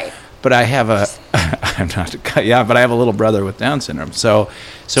anymore. Right. But I have but I have a little brother with Down syndrome. So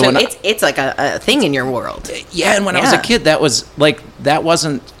when it's like a thing in your world. and when I was a Yeah. kid, that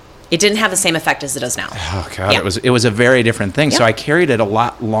wasn't, It didn't have the same effect as it does now. oh God, Yeah. it was a very different thing. So Yeah. I carried it a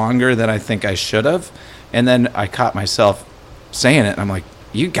lot longer than I think I should have. And then I caught myself saying it, and I'm like,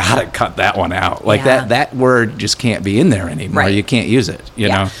 you got to cut that one out. Like Yeah. that word just can't be in there anymore. Right. You can't use it, you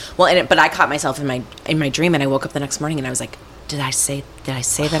know? Well, but I caught myself in my dream, and I woke up the next morning, and I was like, did I say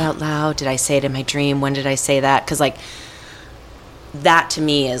that out loud? Did I say it in my dream? When did I say that? Because that to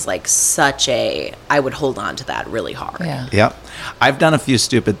me is like I would hold on to that really hard. Yeah. Yep. I've done a few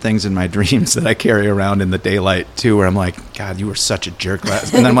stupid things in my dreams that I carry around in the daylight too, where I'm like, God, you were such a jerk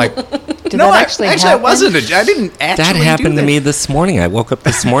last. And then I'm like, Did no, that actually I happen? wasn't. I didn't actually. That happened do to me that. this morning. I woke up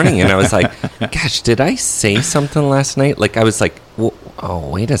this morning and I was like, gosh, did I say something last night? Like, I was like, well, oh,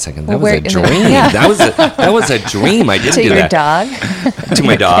 wait a second. That Well, was a where- dream. Yeah. That was a dream. I didn't To do your that. dog? To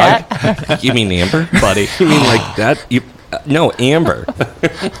my dog. You mean Amber? Buddy. You mean like that? No, Amber.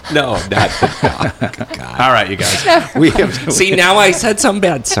 No, not the dog. God. All right, you guys. We have. See, now I said something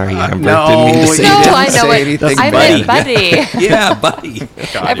bad. Sorry, Amber. No, Didn't mean to you say No, didn't I know say it. anything, I meant buddy. Yeah, buddy. God,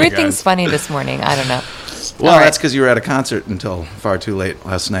 you Everything's guys. funny this morning. I don't know. Well, All right. that's because you were at a concert until far too late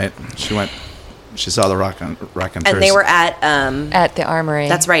last night. She saw the rock on And they were at At the Armory.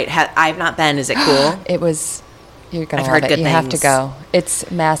 that's right. I've not been. Is it cool? It was. You're gonna I've love heard it. good You have to things. go.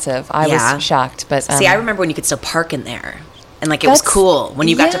 It's massive. I Yeah. was shocked, but See, I remember when you could still park in there, and like it was That's- cool when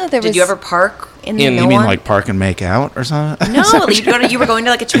you got yeah, to. there Did you was- ever park in In- no You mean one? like park and make out or something? No, you were going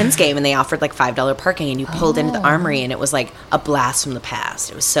to like a Twins game, and they offered like $5 parking, and you pulled into the Armory, and it was like a blast from the past.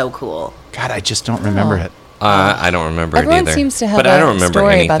 It was so cool. God, I just don't remember it. I don't remember it everyone either. seems to have but a I don't remember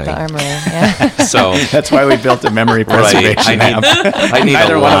story anything. about the Armory. Yeah. So That's why we built a memory right, preservation app. I need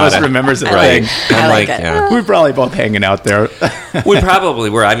Neither a one of lot us remembers a right. thing. I'm I like like, it. yeah. We're probably both hanging out there. We probably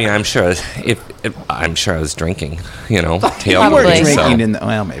were. I mean, I'm sure. I'm sure I was drinking. You know, tail Probably. We're so. drinking in the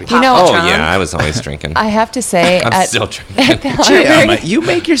well, maybe. You know, Oh yeah, I was always drinking. I have to say, I'm at, still drinking. at the Gee, Armory, Emma, you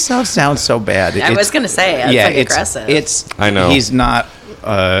make yourself sound so bad. I was gonna say, that's like aggressive. It's. I know. He's not.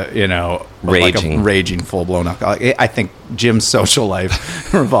 Like Raging. a raging full blown alcoholic. I think Jim's social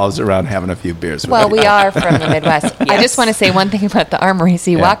life revolves around having a few beers. With well, him. we are from the Midwest. I Yes. just want to say one thing about the Armory. So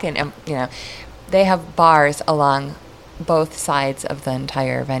you Yeah. walk in, and they have bars along both sides of the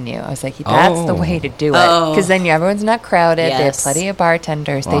entire venue. I was like, that's the Oh. way to do it, Oh. because then everyone's not crowded. They have Yes. plenty of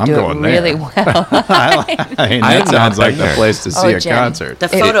bartenders. Well, they I'm do it going there. really well. I mean, I that have not sounds like been the there. place to see Oh, a Jim. concert. The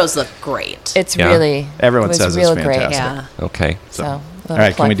photos look great. It's Yeah. really Everyone it was says it's real great. fantastic. Yeah. Okay. So, All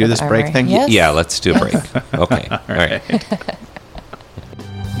right, can we do this break thing? Yes. Yeah, let's do a break. Okay. All right.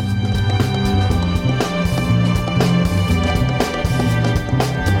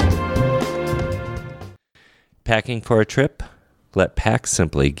 Packing for a trip? Let Pack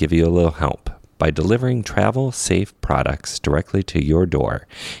Simply give you a little help by delivering travel-safe products directly to your door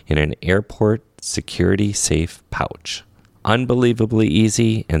in an airport security-safe pouch. Unbelievably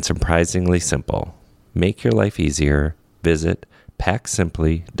easy and surprisingly simple. Make your life easier. Visit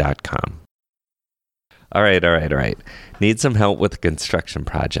packsimply.com. All right. Need some help with a construction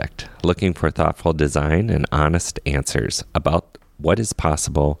project? Looking for thoughtful design and honest answers about what is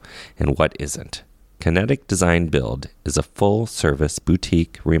possible and what isn't? Kinetic Design Build is a full-service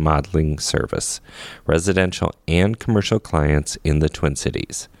boutique remodeling service, residential and commercial clients in the Twin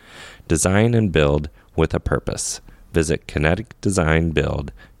Cities. Design and build with a purpose. Visit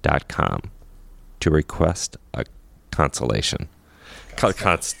kineticdesignbuild.com to request a consultation.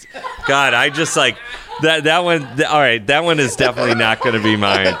 God, I just like that one. All right, that one is definitely not going to be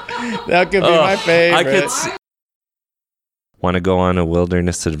mine. That could be my favorite. Want to go on a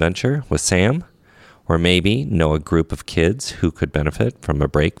wilderness adventure with Sam? Or maybe know a group of kids who could benefit from a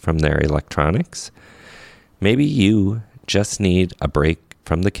break from their electronics? Maybe you just need a break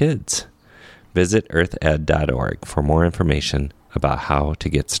from the kids. Visit earthed.org for more information about how to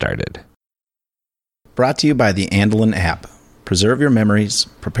get started. Brought to you by the Andelin app. Preserve your memories,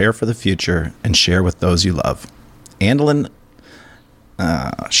 prepare for the future, and share with those you love. Andelin...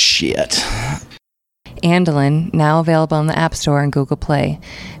 Andelin, now available in the App Store and Google Play.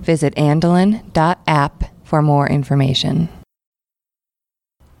 Visit andelin.app for more information.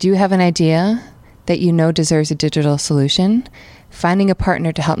 Do you have an idea that you know deserves a digital solution? Finding a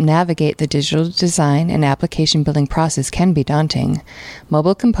partner to help navigate the digital design and application building process can be daunting.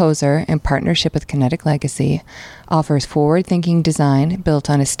 Mobile Composer, in partnership with Kinetic Legacy, offers forward-thinking design built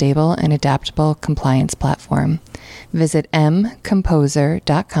on a stable and adaptable compliance platform. Visit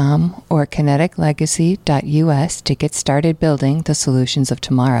mcomposer.com or kineticlegacy.us to get started building the solutions of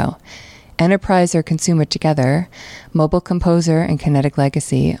tomorrow. Enterprise or consumer together, Mobile Composer and Kinetic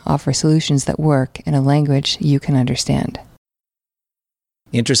Legacy offer solutions that work in a language you can understand.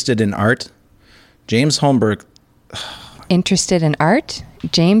 Interested in art? James Holmberg... Interested in art?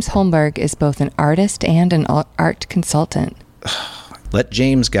 James Holmberg is both an artist and an art consultant. Let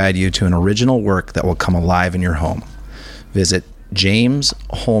James guide you to an original work that will come alive in your home. Visit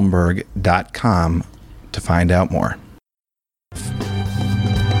jamesholmberg.com to find out more.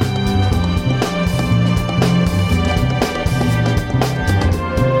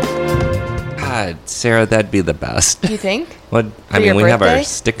 God, Sarah, that'd be the best. You think? What? I For mean, your we have our birthday?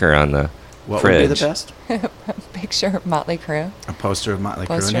 sticker on the What fridge. would be the best? Picture of Motley Crue. A poster of Motley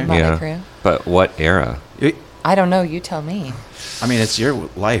Crue Poster in of here? Motley Crue. But what era? I don't know. You tell me. I mean, it's your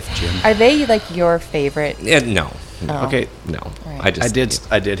life, Jim. Are they like your favorite? No. Oh. Okay, No. Right. I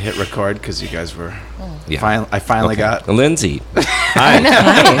did hit record because you guys were... Yeah. I finally Okay. got... Lindsay. Hi.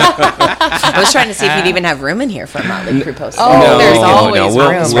 I was trying to see if you'd even have room in here for a Motley Crue poster. Oh, No, there's no, always we'll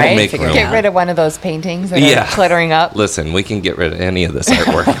room, make right? room. Get rid of one of those paintings that Yeah. are cluttering up. Listen, we can get rid of any of this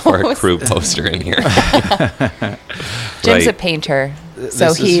artwork for a crew poster in here. Jim's a Right. painter, This so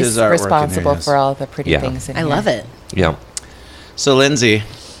is he's his artwork in responsible here, yes. for all the pretty Yeah. things in I here. love it. Yeah. So, Lindsay...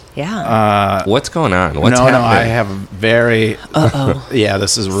 Yeah. What's going on? What's no, happening? I have a very... yeah,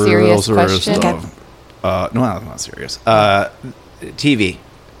 this is real Serious serious question? stuff. No, not serious. TV,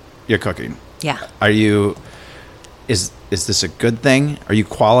 you're cooking. Yeah. Are you... Is this a good thing? Are you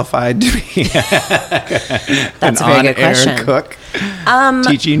qualified to be That's an a very good on-air question. cook?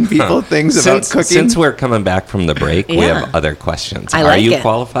 Teaching people things about cooking? Since we're coming back from the break, we Yeah. have other questions. I Are like you it.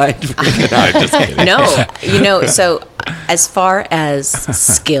 qualified? No, I'm just kidding. No, so as far as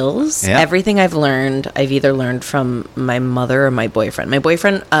skills, Yeah. everything I've learned, I've either learned from my mother or my boyfriend. My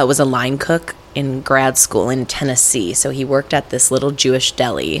boyfriend was a line cook in grad school in Tennessee, so he worked at this little Jewish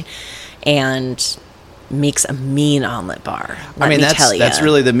deli and makes a mean omelet bar. I mean, that's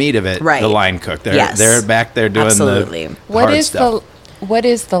really the meat of it. Right. The line cook. Yes. They're back there doing Absolutely. the What hard is stuff. what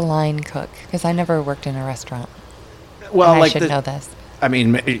is the line cook? Because I never worked in a restaurant. Well, And like I should know this. I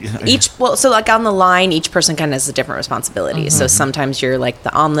mean, So like on the line, each person kind of has a different responsibility. So sometimes you're like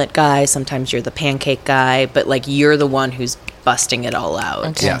the omelet guy, sometimes you're the pancake guy, but like you're the one who's busting it all out.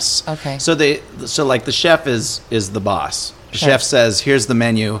 Okay. Yes. Okay. So like the chef is the boss. The Sure. chef says, "Here's the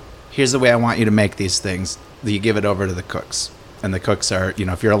menu. Here's the way I want you to make these things." You give it over to the cooks, and the cooks are,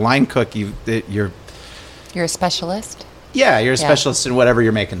 if you're a line cook, you're You're a specialist? a specialist in whatever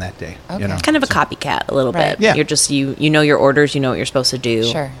you're making that day. Okay. Kind of a copycat a little Right. bit. Yeah. You're just you know your orders, you know what you're supposed to do.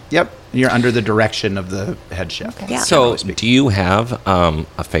 Sure. Yep. You're under the direction of the head chef. Okay. Yeah. So, generally speaking. do you have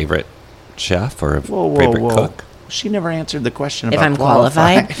a favorite chef or a Whoa, favorite whoa. cook? She never answered the question If about I'm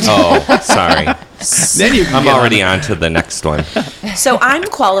qualified. Oh, sorry. Then you can I'm get already on to the next one. So I'm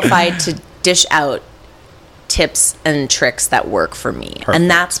qualified to dish out tips and tricks that work for me. Perfect. And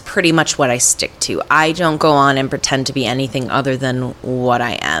that's pretty much what I stick to. I don't go on and pretend to be anything other than what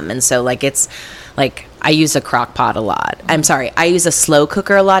I am. And so like it's like I use a crock pot a lot. I'm sorry, I use a slow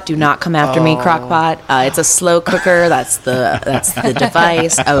cooker a lot. Do not come after me, crock pot. It's a slow cooker. That's the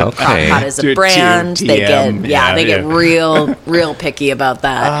device. Oh, Okay. crock pot is a brand. They get real picky about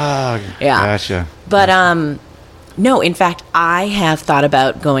that. Oh, Yeah. gotcha. But no, in fact, I have thought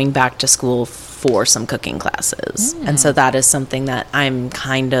about going back to school for some cooking classes. And so that is something that I'm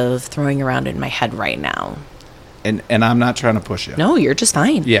kind of throwing around in my head right now. And I'm not trying to push you. No, you're just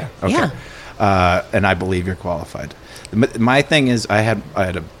fine. Yeah. Okay. Yeah. And I believe you're qualified. My thing is, I had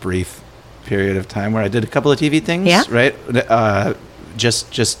a brief period of time where I did a couple of TV things. Yeah. Right.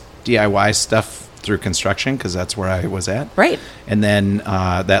 Just DIY stuff through construction, because that's where I was at. Right. And then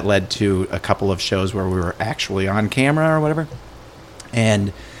that led to a couple of shows where we were actually on camera or whatever.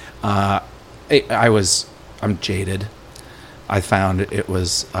 And I'm jaded. I found it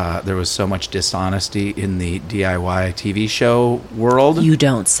was there was so much dishonesty in the DIY TV show world. You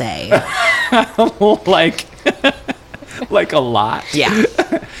don't say. like a lot. Yeah.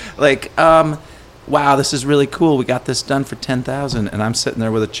 Like, wow, this is really cool. We got this done for $10,000, and I'm sitting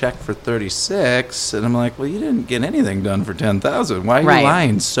there with a check for $36,000, and I'm like, well, you didn't get anything done for $10,000. Why are Right. you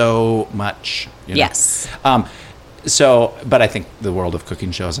lying so much? You know? Yes. But I think the world of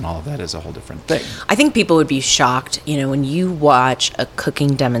cooking shows and all of that is a whole different thing. I think people would be shocked, when you watch a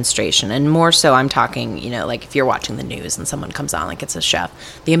cooking demonstration, and more so I'm talking, like if you're watching the news and someone comes on, like it's a chef,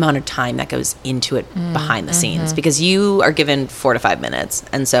 the amount of time that goes into it behind the scenes, because you are given 4 to 5 minutes,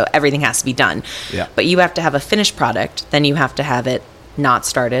 and so everything has to be done. Yeah. But you have to have a finished product, then you have to have it not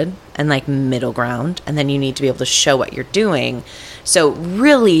started and like middle ground, and then you need to be able to show what you're doing. So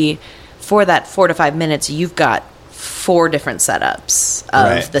really, for that 4 to 5 minutes, you've got 4 different setups of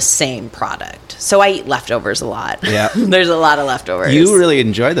Right. the same product. So I eat leftovers a lot. Yeah. There's a lot of leftovers. You really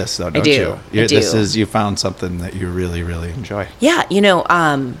enjoy this, though, don't do. you? I do. You found something that you really, really enjoy. Yeah,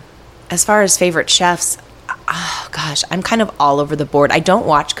 as far as favorite chefs, oh gosh, I'm kind of all over the board. I don't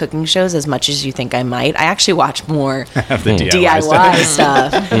watch cooking shows as much as you think I might. I actually watch more The DIY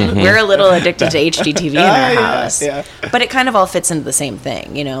stuff. We're a little addicted to HGTV in our yeah, house. yeah. But it kind of all fits into the same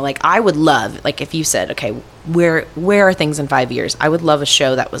thing. Like I would love, like if you said, okay, where are things in 5 years? I would love a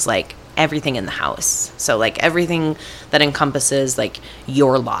show that was like everything in the house. So like everything that encompasses like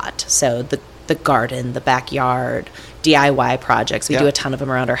your lot. So the garden, the backyard, DIY projects. We Yeah. do a ton of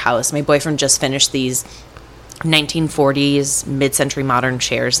them around our house. My boyfriend just finished these 1940s mid-century modern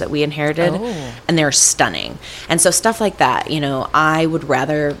chairs that we inherited, and they're stunning. And so stuff like that, I would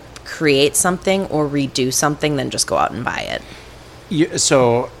rather create something or redo something than just go out and buy it.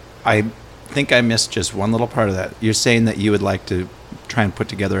 So I think I missed just one little part of that. You're saying that you would like to try and put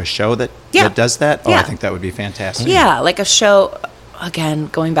together a show that does that? Oh, Yeah. I think that would be fantastic. Yeah, like a show, again,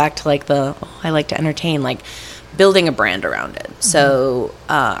 going back to like I like to entertain, like building a brand around it. So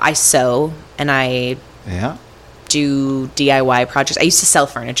I sew and I Yeah. do DIY projects. I used to sell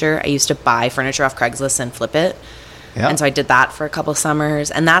furniture. I used to buy furniture off Craigslist and flip it. Yeah. And so I did that for a couple summers.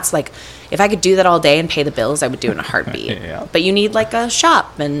 And that's like, if I could do that all day and pay the bills, I would do it in a heartbeat. Yeah. But you need like a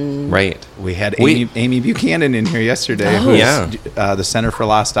shop and Right. We had Amy Buchanan in here yesterday, Oh. who's Yeah. the Center for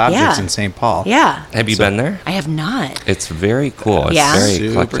Lost Objects Yeah. in St. Paul. Yeah. Have you been there? I have not. It's very cool. It's Yeah. very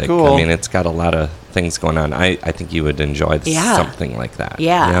Super eclectic. cool. I mean, it's got a lot of things going on. I think you would enjoy Yeah. something like that.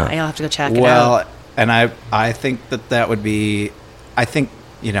 Yeah. I'll have to go check it out. Well, and I think that would be, I think,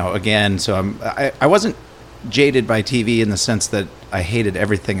 again, so I wasn't jaded by TV in the sense that I hated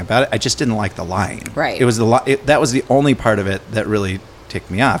everything about it. I just didn't like the lying. Right. It was that was the only part of it that really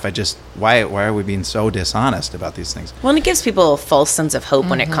ticked me off. Why are we being so dishonest about these things? Well, and it gives people a false sense of hope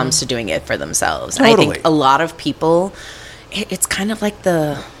when it comes to doing it for themselves. And I Totally. think a lot of people, it's kind of like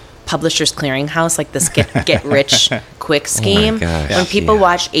the Publishers Clearinghouse, like this get rich quick scheme. gosh, When people yeah.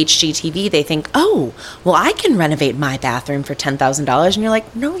 watch HGTV, they think, oh, well, I can renovate my bathroom for $10,000. And you're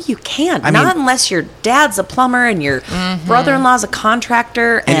like, no, you can't. Not unless your dad's a plumber and your brother-in-law's a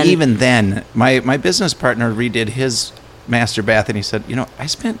contractor. And even then, my business partner redid his master bath, and he said, I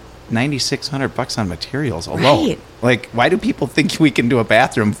spent $9,600 on materials alone. Right. Like, why do people think we can do a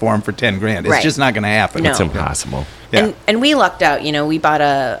bathroom for them for $10,000? It's Right. just not going to happen. No. It's impossible. Yeah. And we lucked out. We bought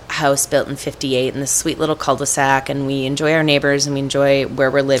a house built in 58 in this sweet little cul-de-sac, and we enjoy our neighbors and we enjoy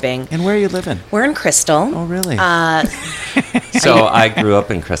where we're living. And where are you living? We're in Crystal. Oh, really? So I grew up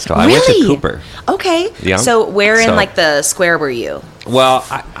in Crystal. I went to Really? Cooper. Okay. Yeah. So where in So- like the square were you? Well,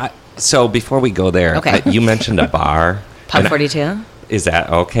 so before we go there, Okay. you mentioned a bar. Pub and 42? Is that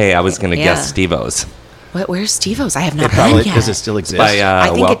okay? I was going to Yeah. guess Steve-O's Where's Steve-O's? I have not It probably been yet. does it still exist? by I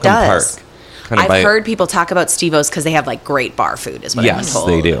think Welcome it does. Park. kind of I've heard people talk about Steve-O's because they have like great bar food, is what I've been Yes, told.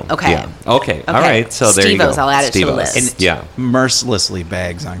 they do. Okay. Yeah. Okay. All right. So there you go. Steve-O's, I'll add it to the Steve-O's. list. Yeah. Mercilessly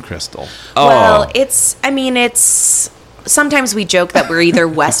bags on Crystal. Oh. Well, it's sometimes we joke that we're either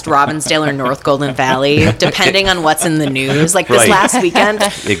West Robbinsdale or North Golden Valley, depending on what's in the news. Like this Right. last weekend,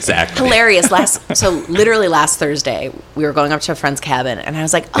 Exactly. hilarious. So literally last Thursday, we were going up to a friend's cabin, and I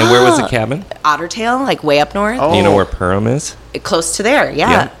was like, And where was the cabin? Ottertail, like way up north. Oh. You know where Perham is? Close to there.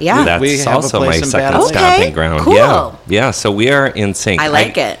 Yeah. That's We have a also place my in second Battle Lake. stomping Okay, ground. cool. Yeah. Yeah. So we are in sync. I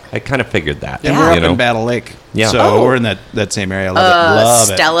like it. I kind of figured that. And Yeah. we're up You know? in Battle Lake. Yeah. So Oh. we're in that same area. Love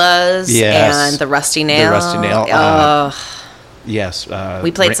it. Stella's Yes. and the Rusty Nail. The Rusty Nail. Oh, Yes. we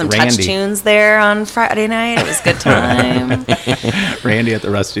played some touch Randy. tunes there on Friday night. It was a good time. Randy at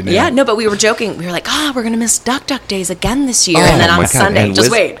the Rusty Nail. Yeah, no, but we were joking. We were like, we're going to miss Duck Duck Days again this year. Oh, and then my on God. Sunday, And just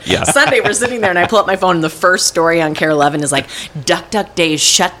with- wait. yeah. Sunday, we're sitting there and I pull up my phone and the first story on Care 11 is like, Duck Duck Days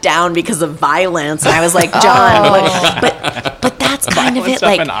shut down because of violence. And I was like, John, but that's kind of What's it.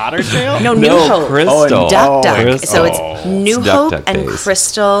 up Like, in Otterdale? no, New Hope. Crystal. Duck Duck. Crystal. So it's New It's Duck Hope Duck and Days.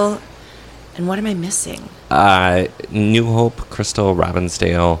 Crystal. And what am I missing? New Hope, Crystal,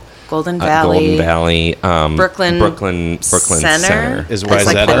 Robbinsdale, Golden Valley. Brooklyn Center. Is It's like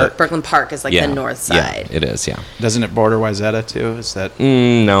Wayzata? Brooklyn Park is like Yeah. the north side. Yeah, it is. Yeah. Doesn't it border Wayzata too? Is that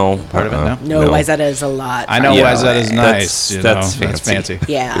No. part of it now? No, Wayzata is a lot. I know Yeah. Wayzata is That's- nice. that's That's fancy. fancy.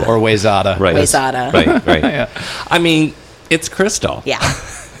 Yeah. Or Wayzata. Right. Wayzata. Right. Right. Yeah. I mean, it's Crystal. Yeah.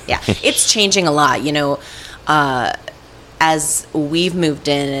 Yeah. It's changing a lot. You know, as we've moved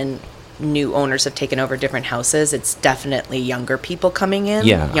in and new owners have taken over different houses, it's definitely younger people coming in.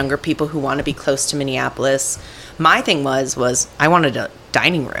 Yeah. Younger people who want to be close to Minneapolis. My thing was I wanted a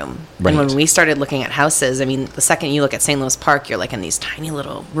dining room. Right. And when we started looking at houses, I mean, the second you look at St. Louis Park, you're like in these tiny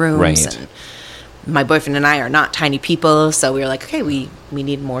little rooms. Right. And my boyfriend and I are not tiny people, so we were like, okay, we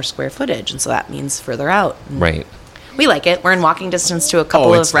need more square footage, and so that means further out. And Right. we like it. We're in walking distance to a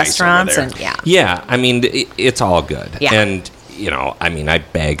couple it's of nice over restaurants, there. and yeah. Yeah. I mean, it's all good. Yeah. And I mean, I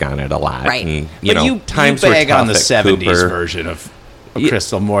bag on it a lot. Right. And, But you times were bag on tough the at 70s Cooper. version of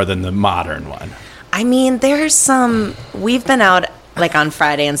Crystal more than the modern one. I mean, there's some. We've been out like on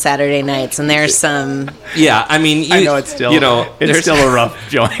Friday and Saturday nights, and there's some. Yeah. I mean, I know it's still it's there's- still a rough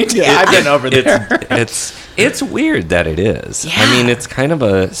joint. Yeah. I've been over there. It's weird that it is. Yeah. I mean, it's kind of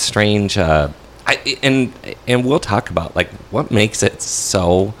a strange. And we'll talk about like what makes it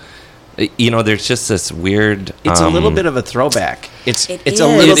so. There's just this weird. It's a little bit of a throwback. It's It a is.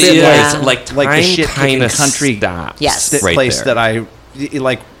 little It bit is, yeah. like like the time shit kind of country stops. Yes. right place there. that I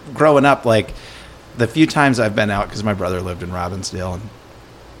like growing up. Like the few times I've been out, because my brother lived in Robbinsdale, and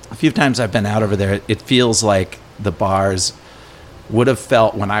a few times I've been out over there, it feels like the bars would have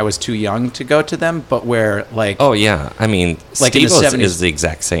felt when I was too young to go to them, but where like Oh yeah, I mean, Like in the Steve-O's 70s. is the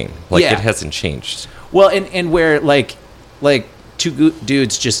exact same. Like Yeah. it hasn't changed. well, and where like two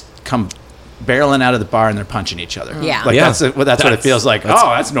dudes just come barreling out of the bar and they're punching each other. Yeah. Like Yeah. that's what it feels like.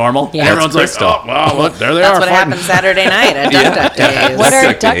 That's normal. Yeah. Everyone's That's like, Crystal. oh, wow, look, there they That's are. what fighting. happened Saturday night at Duck Duck Days. What are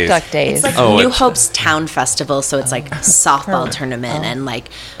Duck Duck Days. Duck Days? It's like Oh, New it's- Hope's Town Festival, so it's like softball tournament and like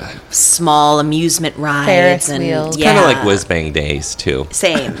small amusement rides Ferris and wheels. yeah. Kind of like Whiz Bang Days too.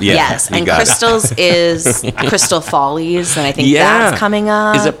 Same, Yeah, yes. you And got it. Crystal's is Crystal Follies, and I think Yeah, that's coming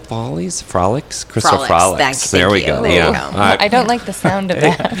up. Is it Follies? Frolics? Crystal Frolics. Frolics. Thank There we you. go. There you Yeah. go. I don't like the sound of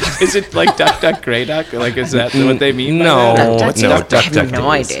that. Is it like Duck Duck Grey Duck? Like, is that what they mean? by No, that? Duck Duck no, Days? Duck I have Duck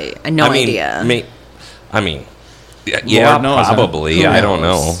no Days. idea. No idea. I mean, yeah, Lord knows, huh? probably. Who I don't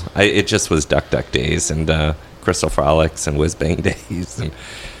know. knows? It just was Duck Duck Days and Crystal Frolics and Whiz Bang Days and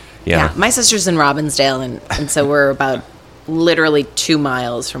Yeah, my sister's in Robbinsdale, and so we're about literally 2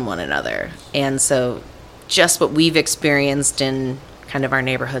 miles from one another. And so just what we've experienced in kind of our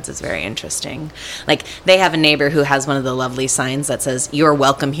neighborhoods is very interesting. Like, they have a neighbor who has one of the lovely signs that says, "You're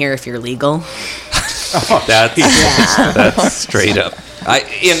welcome here if you're legal." That's straight up.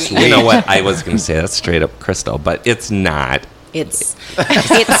 You know what? I was going to say that's straight up Crystal, but it's not. It's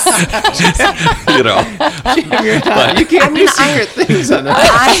You know, You can't do secret things on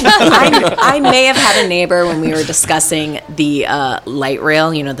that. I may have had a neighbor when we were discussing the light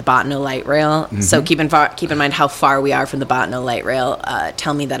rail, the Bottineau light rail. So keep in mind how far we are from the Bottineau light rail.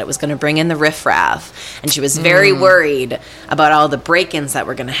 Tell me that it was going to bring in the riffraff, and she was very worried about all the break-ins that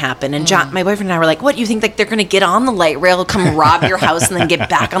were going to happen. And John, my boyfriend and I were like, "What? You think like they're going to get on the light rail, come rob your house, and then get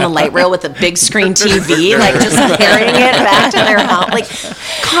back on the light rail with a big screen TV, like just carrying it back to their house? Like,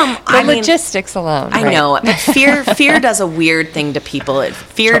 come The I mean, logistics alone. I right? know, but fear does a weird thing to people.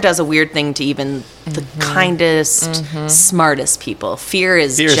 Fear does a weird thing to even the kindest, smartest people. Fear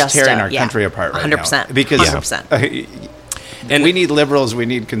is Fear is just tearing our country apart right 100%, now. Because 100%. And we need liberals, we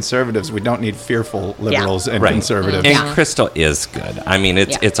need conservatives. We don't need fearful liberals and right. conservatives. And Crystal is good. I mean,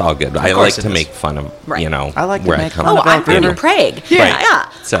 it's all good. I course like to it make is. fun of, Right. I like to where make I come fun from. of I'm from New Prague. Yeah.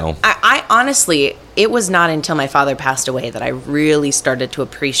 So I honestly, it was not until my father passed away that I really started to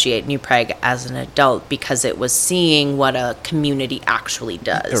appreciate New Prague as an adult, because it was seeing what a community actually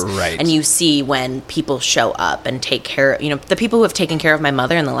does. Right. And you see when people show up and take care, the people who have taken care of my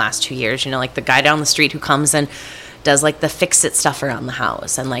mother in the last 2 years, like the guy down the street who comes and does like the fix-it stuff around the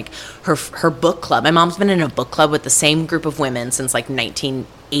house, and like her book club. My mom's been in a book club with the same group of women since like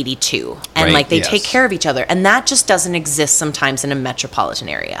 1982, and Right. like they Yes. take care of each other, and that just doesn't exist sometimes in a metropolitan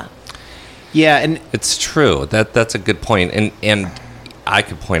area. Yeah, and it's true. That's a good point. And I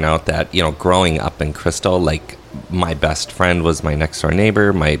could point out that, growing up in Crystal, like my best friend was my next door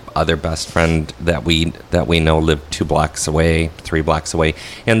neighbor. My other best friend that we know lived 2 blocks away, 3 blocks away.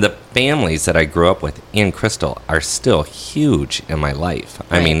 And the families that I grew up with in Crystal are still huge in my life.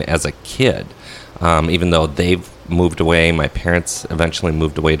 Right. I mean, as a kid, even though they've moved away, my parents eventually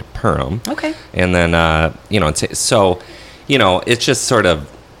moved away to Perham. Okay. And then, it's just sort of,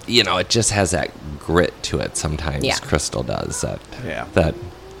 it just has that grit to it sometimes. Yeah. Crystal does Yeah. that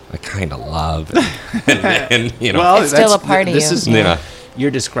I kind of love. And well, It's still a part of this you. is Yeah.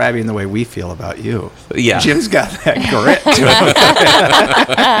 You're describing the way we feel about you. Yeah. Jim's got that grit to him.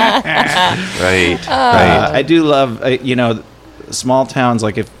 right. I do love, small towns.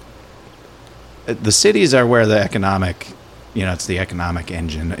 Like if the cities are where the economic, it's the economic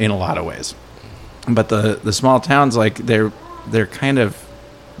engine in a lot of ways. But the small towns, like they're kind of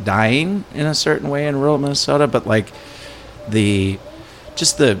dying in a certain way in rural Minnesota. But like the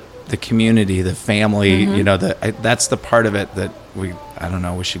community, the family, that's the part of it that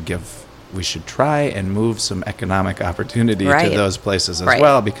we should try and move some economic opportunity Right. to those places as Right.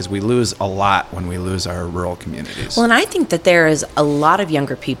 well, because we lose a lot when we lose our rural communities. Well, and I think that there is a lot of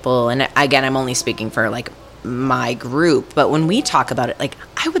younger people, and again, I'm only speaking for like my group, but when we talk about it, like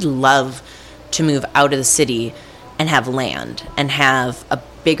I would love to move out of the city and have land and have a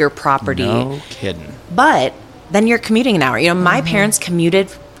bigger property. No kidding. But then you're commuting an hour. My parents commuted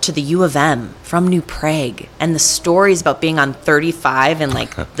to the U of M from New Prague, and the stories about being on 35 in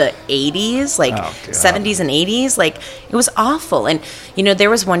like the 80s, like Oh, God. 70s and 80s, like it was awful. And there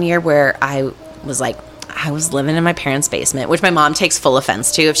was one year where I was living in my parents' basement, which my mom takes full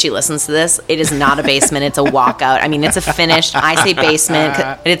offense to if she listens to this. It is not a basement; it's a walkout. I mean, it's a finished. I say basement,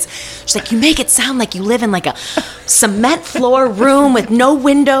 and she's like, you make it sound like you live in like a cement floor room with no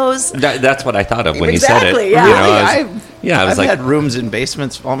windows. That's what I thought of when Exactly, you said it. yeah. I was I've like, had rooms in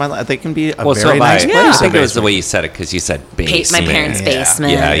basements all my life. They can be a well, so very have I. nice place. I a think it was the basement. way you said it, because you said basement. My parents'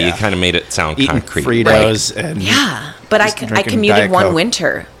 basement. Yeah, you Yeah. kind of made it sound Eating concrete. Fritos and Yeah, but I just drinking commuted Diet one Coke.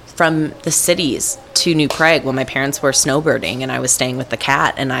 winter from the cities to New Prague when my parents were snowbirding, and I was staying with the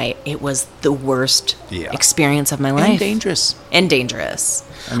cat, and it was the worst Yeah. experience of my life. And dangerous. And dangerous.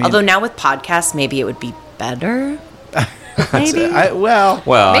 I mean- Although now with podcasts, maybe it would be better. Maybe. Well,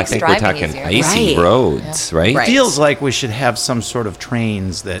 Well, I Makes think we're driving talking easier. icy Right. roads, right? Right. feels like we should have some sort of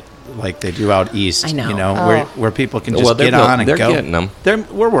trains that, like they do out east. I know. Where people can just Well, they're get on and they're go. getting them.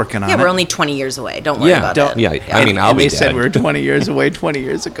 We're working on Yeah, it. we're only 20 years away. Don't worry about it. Yeah, I mean, I'll and be they said dead. we were 20 years away 20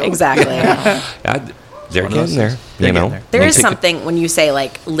 years ago. Exactly. They're one of those getting there. things. They're You know, getting there. There We'll is take it- something when you say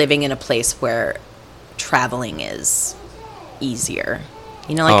like living in a place where traveling is easier.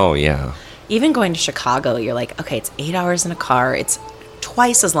 Like Oh yeah. even going to Chicago, you're like, okay, it's 8 hours in a car. It's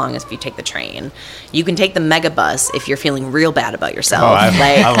twice as long as if you take the train. You can take the megabus if you're feeling real bad about yourself. Oh, I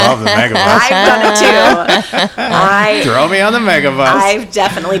love the megabus. I've done it too. Throw me on the megabus. I've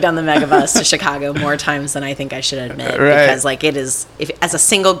definitely done the megabus to Chicago more times than I think I should admit. Right. Because like it is, as a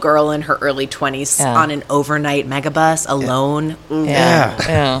single girl in her early 20s Yeah. on an overnight megabus alone. Ooh.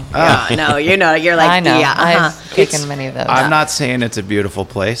 Yeah. Yeah, no, you're like, I know. yeah, I've taken It's- many of those. I'm not saying it's a beautiful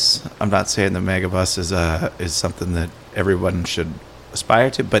place. I'm not saying the megabus is something that everyone should aspire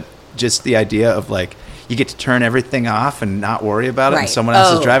to, but just the idea of like you get to turn everything off and not worry about it, and Right. someone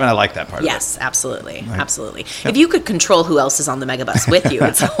else is Oh. driving. I like that part. Yes, absolutely. Absolutely. If you could control who else is on the megabus with you,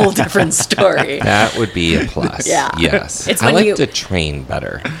 it's a whole different story. That would be a plus. Yeah. Yes. It's I when like you- the train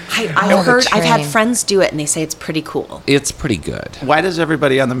better. I've heard, I've had train. friends do it and they say it's pretty cool. It's pretty good. of it. Why does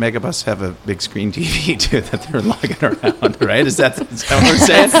everybody on the megabus have a big screen TV too that they're lugging around? Right? Is that what we're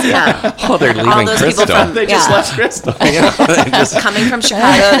saying? Yeah. Oh, they're leaving All those people Crystal. from They just Yeah. left Crystal. Coming from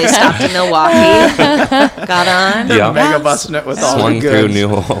Chicago, they stopped in Milwaukee, got on. Yeah. Megabusing it with all Swung the through goods. New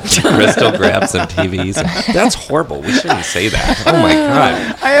Hope. Crystal grabbed some TVs. That's horrible. We shouldn't say that. Oh my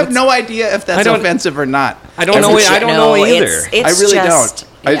god. I have no idea if I that's don't- offensive or not. I don't know. I don't know either. It's I really just,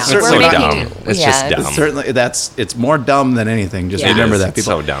 It's It's so certainly dumb. It's just dumb. Certainly, it's more dumb than anything. Just Yeah. remember It is. that, It's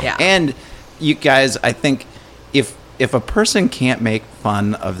people. so dumb. Yeah. And you guys, I think if a person can't make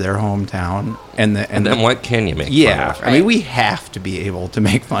fun of their hometown and then what can you make yeah, fun of? I mean, we have to be able to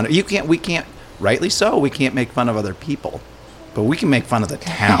make fun of. We can't. Rightly so. We can't make fun of other people, but we can make fun of the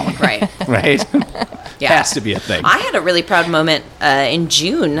town. Right. Right. Yeah. Has to be a thing. I had a really proud moment in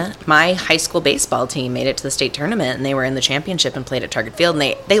June. My high school baseball team made it to the state tournament, and they were in the championship and played at Target Field.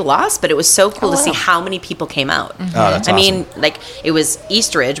 And they lost, but it was so cool to see how many people came out. Oh, that's I awesome. mean, like, it was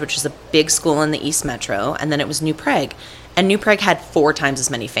East Ridge, which is a big school in the East Metro, and then it was New Prague. And New Prague had 4 times as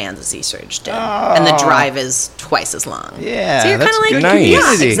many fans as East Ridge did. And the drive is twice as long. Yeah, So you're kind that's of like, good Nice. yeah,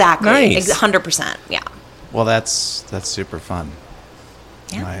 community. exactly. Nice. 100%. Yeah. Well, that's super fun.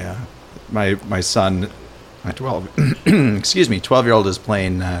 Yeah. My son, my 12-year-old is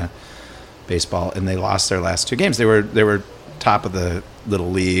playing baseball, and they lost their last 2 games. They were top of the little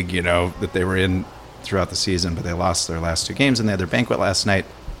league, that they were in throughout the season, but they lost their last 2 games, and they had their banquet last night.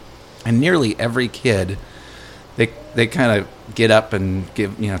 And nearly every kid, they kind of get up and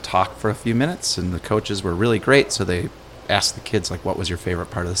give talk for a few minutes, and the coaches were really great, so they asked the kids, like, what was your favorite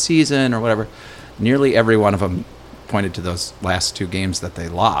part of the season or whatever. Nearly every one of them pointed to those last 2 games that they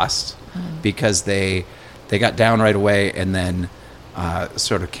lost because they got down right away and then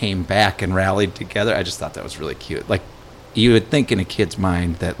sort of came back and rallied together. I just thought that was really cute. Like, you would think in a kid's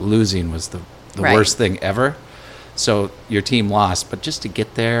mind that losing was the Right. worst thing ever. So your team lost, but just to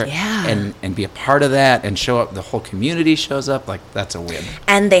get there Yeah. and be a part of that and show up, the whole community shows up, like, that's a win.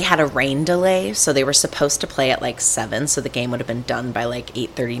 And they had a rain delay, so they were supposed to play at like 7, so the game would have been done by like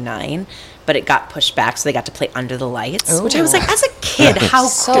 8:39, but it got pushed back, so they got to play under the lights, which I was like, as a kid, how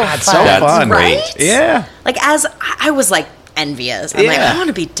So cool. fun. So That's fun. great. Right? Yeah. Like, as I was like envious. I'm like, Yeah. I want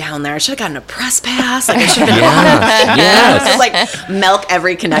to be down there. I should have gotten a press pass. Like, I should have been Yes. just like milk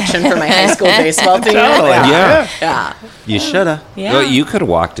every connection for my high school baseball team. Totally. Yeah. Yeah. You shoulda. Yeah. Well, you could have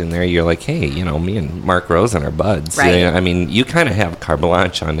walked in there. You're like, hey, me and Mark Rosen are buds. Right. Yeah, I mean, you kind of have carte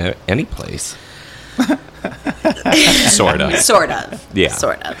blanche on any place. Sort of. Sort of. Yeah.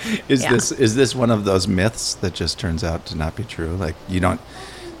 Sort of. Is Yeah. this one of those myths that just turns out to not be true? Like,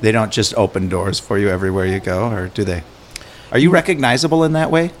 they don't just open doors for you everywhere you go, or do they? Are you recognizable in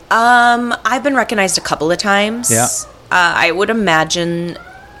that way? I've been recognized a couple of times. Yeah. I would imagine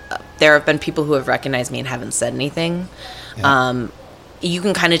there have been people who have recognized me and haven't said anything. Yeah. You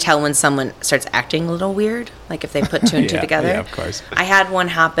can kind of tell when someone starts acting a little weird, like if they put 2 and 2 Yeah, together. yeah, of course. I had one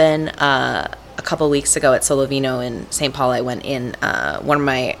happen a couple weeks ago at Solovino in St. Paul. I went in, one of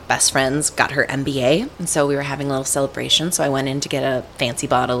my best friends got her MBA, and so we were having a little celebration. So I went in to get a fancy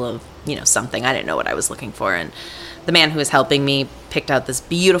bottle of, something. I didn't know what I was looking for. And the man who was helping me picked out this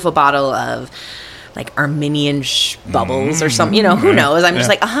beautiful bottle of like Armenian bubbles or something, who knows? I'm just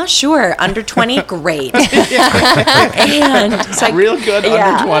like, sure. Under 20, great. And so Real good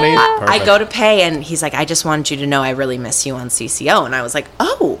under 20. I Perfect. go to pay, and he's like, I just wanted you to know I really miss you on CCO. And I was like,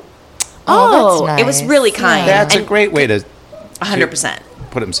 Oh, that's it was nice. really kind. That's and a great way to 100%.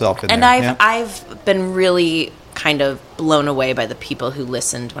 put himself in And there. Yeah. I've been really kind of blown away by the people who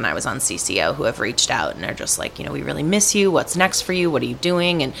listened when I was on CCO, who have reached out and are just like, we really miss you. What's next for you? What are you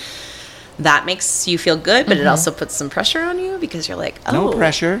doing? And that makes you feel good, but it also puts some pressure on you because you're like, No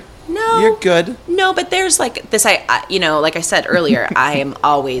pressure. No. You're good. No, but there's like this, like I said earlier, I am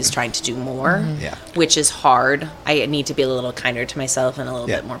always trying to do more, Yeah. which is hard. I need to be a little kinder to myself and a little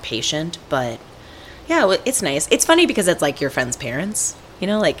Yeah. bit more patient, but yeah, it's nice. It's funny because it's like your friend's parents.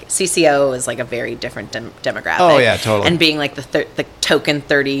 Like CCO is like a very different demographic. Oh, yeah, totally. And being like the token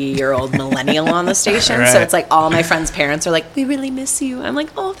 30-year-old millennial on the station. Right. So it's like all my friends' parents are like, we really miss you. I'm like,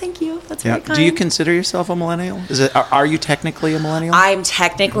 oh, thank you. That's Yeah. very kind. Do you consider yourself a millennial? Are you technically a millennial? I'm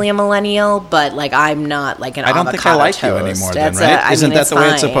technically a millennial, but like I'm not like an I don't think I avocado like you toast. anymore then, That's right? I Isn't mean, that it's the way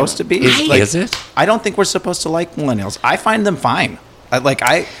it's fine. supposed to be? Right. Is it? I don't think we're supposed to like millennials. I find them fine.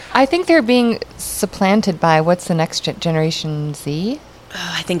 I think they're being supplanted by what's the next generation, Z?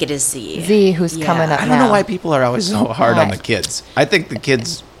 Oh, I think it is Z. Z, who's Yeah. coming up I don't know now. why people are always so hard on Why? the kids. I think the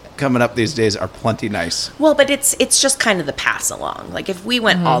kids coming up these days are plenty nice. Well, but it's just kind of the pass along. Like if we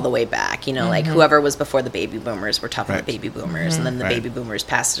went all the way back, like whoever was before the baby boomers were tough on Right. the baby boomers, and then the Right. baby boomers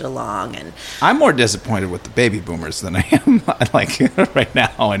passed it along. And I'm more disappointed with the baby boomers than I am, like right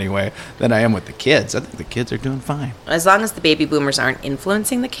now anyway, than I am with the kids. I think the kids are doing fine. as long as the baby boomers aren't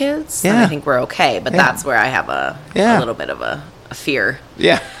influencing the kids, then Yeah. I think we're okay. But Yeah. that's where I have a little bit of a fear.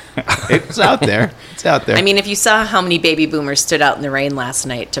 Yeah, it's out there. It's out there. I mean, if you saw how many baby boomers stood out in the rain last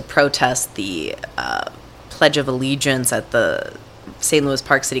night to protest the Pledge of Allegiance at the St. Louis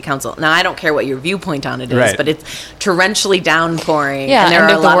Park City Council. Now, I don't care what your viewpoint on it is, Right. but it's torrentially downpouring. Yeah, and there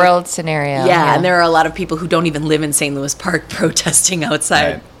end are of a lot the world scenario. Yeah, and there are a lot of people who don't even live in St. Louis Park protesting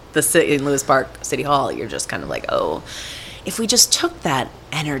outside Right. the St. Louis Park City Hall. You're just kind of like, oh, if we just took that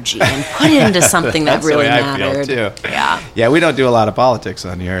energy and put it into something that That's the really way I feel, mattered. too. Yeah. Yeah, we don't do a lot of politics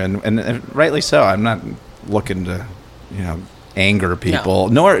on here, and rightly so. I'm not looking to, anger people,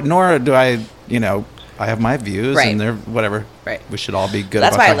 nor do I, I have my views, Right. and they're whatever. Right. We should all be good.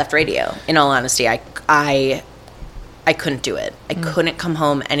 That's about why I talking. left radio. In all honesty, I couldn't do it. I couldn't come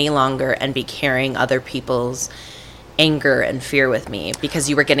home any longer and be carrying other people's anger and fear with me because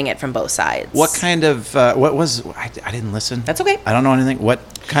you were getting it from both sides. What kind of what was? I didn't listen. That's okay. I don't know anything. What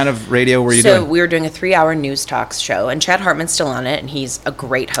kind of radio were you So doing? we were doing a 3-hour news talk show, and Chad Hartman's still on it, and he's a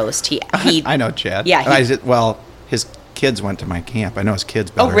great host. He I know Chad. Yeah, his kids went to my camp. I know his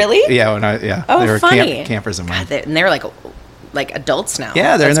kids better. Oh, really? Yeah. Oh, they were funny. campers of mine. God, and they're like adults now.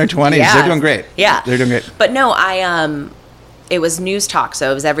 Yeah, they're in their 20s. Yeah. They're doing great. Yeah, They're doing great. But no, it was news talk,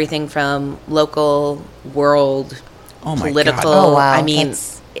 so it was everything from local, world, Oh my political. God. Oh, wow. I mean,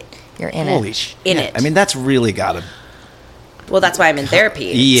 You're in Holy it. shit. In it. I mean, that's really got to. well, that's why I'm in therapy.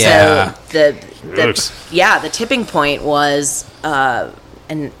 Yeah. So Oops. the tipping point was,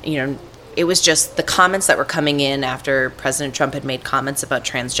 it was just the comments that were coming in after President Trump had made comments about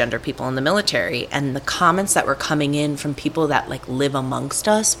transgender people in the military, and the comments that were coming in from people that live amongst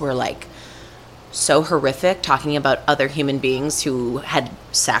us were so horrific, talking about other human beings who had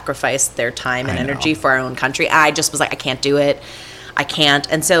sacrificed their time and I know. energy for our own country. I just was like, I can't do it. I can't.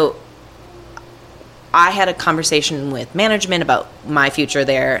 And so I had a conversation with management about my future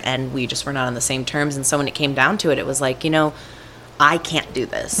there, and we just were not on the same terms. And so when it came down to it, it was like, I can't do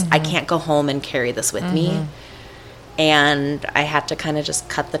this. I can't go home and carry this with me. And I had to kind of just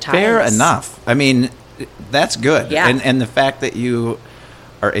cut the ties. Fair enough. I mean, that's good. Yeah. And the fact that you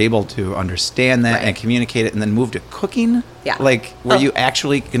are able to understand that Right. and communicate it and then move to cooking, Yeah. where you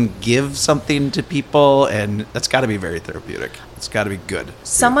actually can give something to people, and that's got to be very therapeutic. It's got to be good.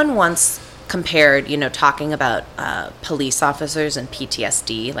 Someone once compared, talking about police officers and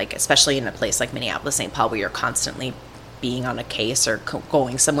PTSD, especially in a place like Minneapolis, St. Paul, where you're constantly being on a case or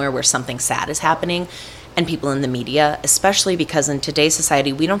going somewhere where something sad is happening, and people in the media, especially because in today's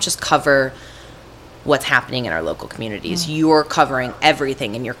society, we don't just cover what's happening in our local communities. You're covering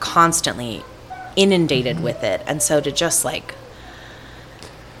everything, and you're constantly inundated with it. And so to just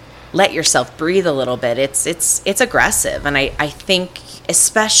let yourself breathe a little bit, it's aggressive. And I think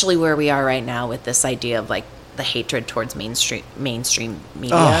especially where we are right now with this idea of the hatred towards mainstream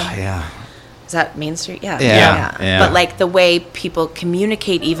media. Oh, yeah. Is that Main Street? Yeah. Yeah. But the way people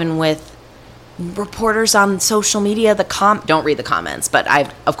communicate, even with reporters on social media, don't read the comments, but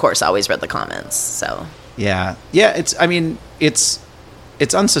I've of course always read the comments. So Yeah.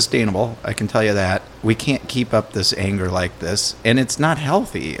 It's unsustainable. I can tell you that. We can't keep up this anger like this, and it's not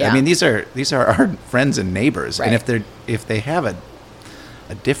healthy. Yeah. I mean, these are our friends and neighbors, Right. and if they have a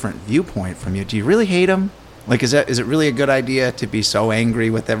different viewpoint from you, do you really hate them? Is it really a good idea to be so angry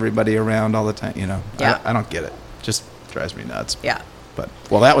with everybody around all the time? Yeah. I don't get it. Just drives me nuts. yeah. But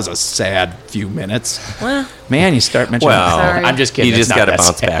that was a sad few minutes. Well, Man, you start mentioning. Well, Sorry. I'm just kidding. You it's just not got to that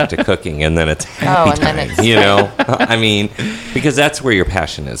bounce sad. back to cooking, and then it's happy and then time, it's- I mean, because that's where your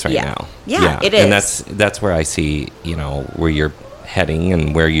passion is right Yeah. now. Yeah, it And is. that's where I see, where you're heading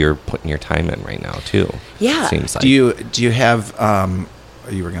and where you're putting your time in right now too. Yeah. It seems like. Do you have?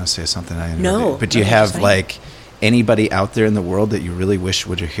 You were going to say something. No. But do you No, have that's fine. anybody out there in the world that you really wish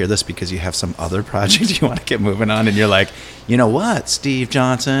would hear this because you have some other project you want to get moving on, and you're like, you know what, Steve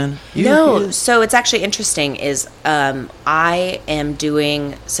Johnson? So it's actually interesting is I am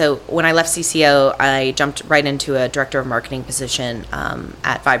doing, so when I left CCO, I jumped right into a director of marketing position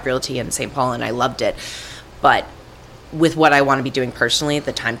at Vibe Realty in St. Paul, and I loved it. But with what I want to be doing personally,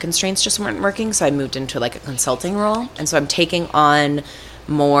 the time constraints just weren't working, so I moved into a consulting role. And so I'm taking on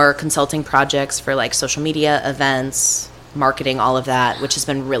more consulting projects for social media, events, marketing, all of that, which has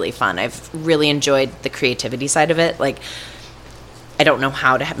been really fun. I've really enjoyed the creativity side of it. I don't know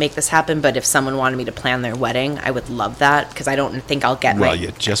how to make this happen, but if someone wanted me to plan their wedding, I would love that because I don't think I'll get Well,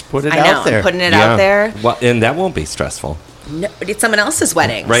 you just put it I know, out there. I'm putting it out there. Well, and that won't be stressful. No, it's someone else's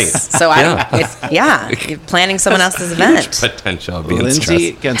wedding. Right. So you're planning someone else's event. Potential of being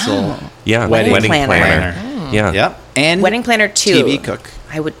Lindsay stressed. Guentzel. Yeah, Wedding planner. Yeah. Yep. And Wedding planner too. TV cook.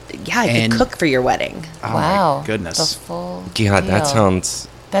 I could And- cook for your wedding. Oh Wow. my goodness. The full Yeah, that deal. sounds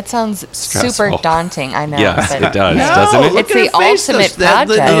That sounds Stressful. super daunting. I know. Yes, but it does, No, doesn't it? look It's at the her face. ultimate That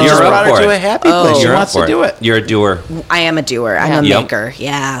project. you You're just up brought her for to it. a happy place. She You're up wants for to do it. You're a doer. I am a doer. I'm a Yep. maker.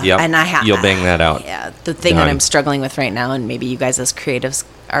 Yeah. Yep. And I have. You'll bang that out. Yeah. The thing that Done. I'm struggling with right now, and maybe you guys as creatives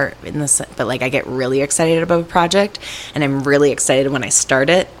are in this, but like I get really excited about a project, and I'm really excited when I start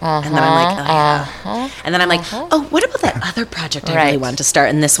it, and then I'm like, oh yeah, and then I'm like, oh, what about that other project I really Right. want to start?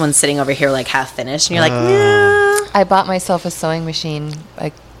 And this one's sitting over here like half finished, and you're like, yeah. I bought myself a sewing machine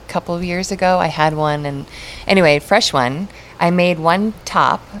a couple of years ago. I had one, and anyway, fresh one. I made one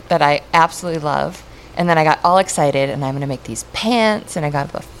top that I absolutely love, and then I got all excited, and I'm going to make these pants, and I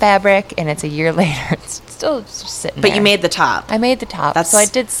got the fabric, and it's a year later. It's still just sitting But there. you made the top. I made the top, so I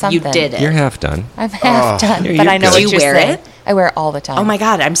did something. You did it. You're half done. I'm half done, You're but I know good. what Do you you're wear saying. it? I wear it all the time. Oh my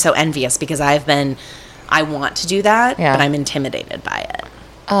God, I'm so envious because I want to do that, Yeah. but I'm intimidated by it.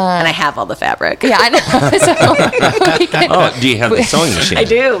 And I have all the fabric. Yeah, I know. So we can- Oh, do you have the sewing machine? I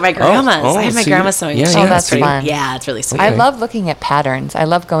do. My grandma's. oh, I have my so grandma's you- sewing yeah, machine. yeah, Oh, that's so you- fun. Yeah, it's really sweet. I love looking at patterns. I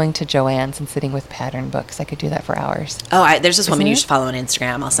love going to Joann's and sitting with pattern books. I could do that for hours. There's this woman Isn't you it? should follow on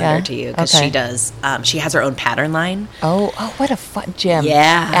Instagram. I'll send Yeah? her to you because Okay. she does. She has her own pattern line. Oh, what a fun gym.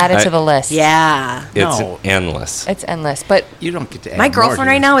 Yeah. Add it to the list. Yeah. It's No. endless. It's endless. But You don't get to add My more girlfriend to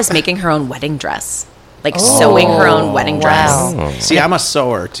right this. now is making her own wedding dress. Like sewing her own wedding dress. wow. Oh. See, I'm a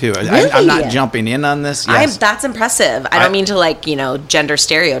sewer too. Really? I'm not jumping in on this. Yes. That's impressive. I don't mean to gender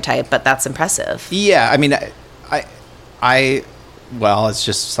stereotype, but that's impressive. Yeah, I mean, I well, it's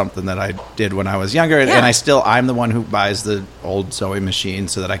just something that I did when I was younger, and Yeah. I'm the one who buys the old sewing machine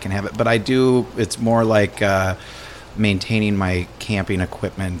so that I can have it. But I do. It's more like maintaining my camping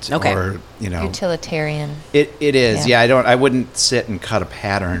equipment, Okay. or utilitarian. it is. Yeah. Yeah, I wouldn't sit and cut a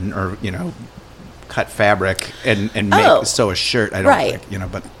pattern or cut fabric and Oh. sew a shirt. I don't Right.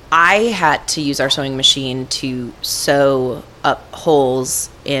 think, but. I had to use our sewing machine to sew up holes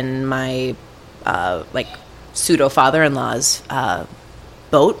in my pseudo father-in-law's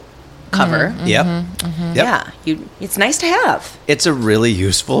boat cover. Yep. Yep. Yeah, it's nice to have. It's a really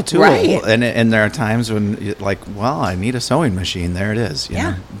useful tool, Right. and there are times when you're like, well, I need a sewing machine. There it is. You Yeah.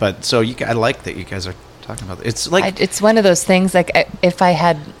 know? But so I like that you guys are talking about it. It's like It's one of those things, like, if I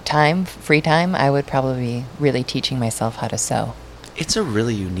had free time, I would probably be really teaching myself how to sew. it's a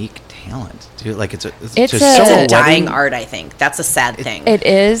really unique talent, dude. Like It's to a- sew It's a wedding- dying art, I think. That's a sad thing. It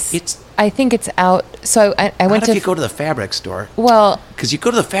is. I think it's out. So I Not went if to. you go to the fabric store, Well, because you go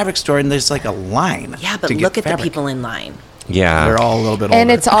to the fabric store and there's like a line. yeah, but to get look at the fabric. people in line. Yeah. They're all a little bit older.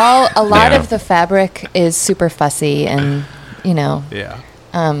 and it's all, a lot Yeah. of the fabric is super fussy, and, yeah.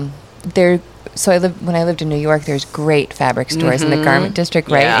 So when I lived in New York, there's great fabric stores in the garment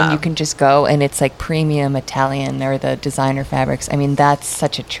district, right? Yeah. And you can just go, and it's like premium Italian or the designer fabrics. I mean, that's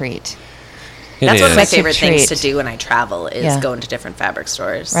such a treat. It That's one of my is. Such a favorite things to treat. do when I travel is Yeah. go into different fabric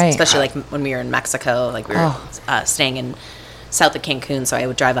stores. Right. Especially like when we were in Mexico, like we were staying in south of Cancun, so I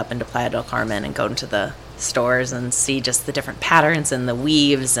would drive up into Playa del Carmen and go into the stores and see just the different patterns and the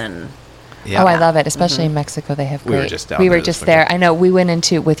weaves and Yeah. Oh, I love it. Especially in Mexico, they have We were great. just down We there were this just weekend. there. I know. We went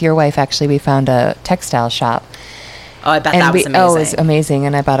into, with your wife, actually, we found a textile shop. oh, I bet And that was amazing. Oh, it was amazing.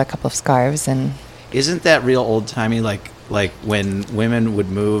 And I bought a couple of scarves, and Isn't that real old timey? Like when women would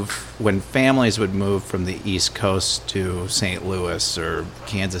move, when families would move from the East Coast to St. Louis or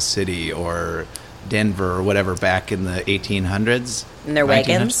Kansas City or Denver or whatever back in the 1800s. In their 1900s?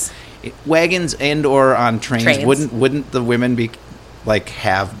 wagons? Wagons and or on trains. Trains. Wouldn't the women be like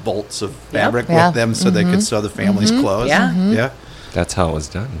have bolts of fabric Yeah. with them so they could sew the family's clothes? Yeah. Yeah. That's how it was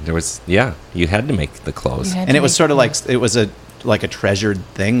done. You had to make the clothes. You had And to it was make- sort of like it was a treasured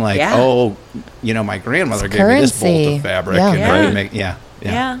thing. Like, Yeah. oh, my grandmother It's gave me this bolt currency. of fabric, Yeah. and I Yeah. make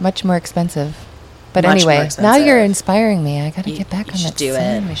Yeah. much more expensive. But Much more anyway, now expensive. you're inspiring me. I got to You- get back you on should that do sewing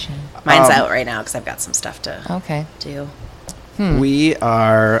it. machine. Mine's out right now because I've got some stuff to Okay. do. We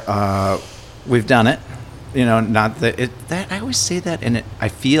are. We've done it. Not that it. That I always say that, and I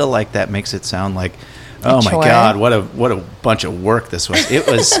feel like that makes it sound like, oh my chore. God, what a bunch of work this was. It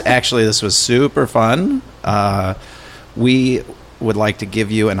was actually, this was super fun. We would like to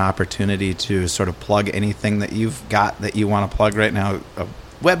give you an opportunity to sort of plug anything that you've got that you want to plug right now. A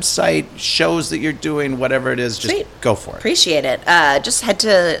website, shows that you're doing, whatever it is, just Sweet. go for it. Appreciate it. Just head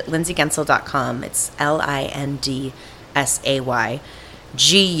to LindsayGuentzel.com. It's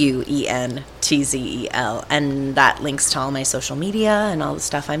LindsayGuentzel, and that links to all my social media and all the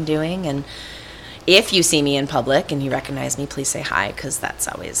stuff I'm doing. And if you see me in public and you recognize me, please say hi, because that's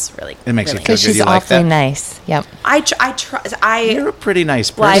always really It makes you really feel Because good. she's You like awfully that? nice. Yep. You're a pretty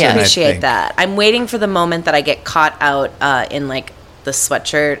nice person. Well, I I appreciate think. that. I'm waiting for the moment that I get caught out in like the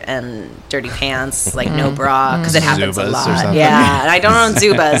sweatshirt and dirty pants, like no bra, because it happens Zubaz a or lot. something. Yeah, and I don't own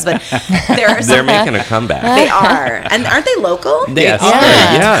Zubaz, but They're making a comeback. they are. And aren't they local? They are. It's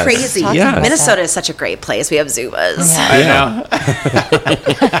Yes. crazy. Yeah. Minnesota is such a great place. We have Zubaz. Yeah.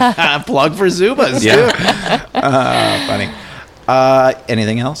 I know. Plug for Zubaz, Yeah. too. Funny.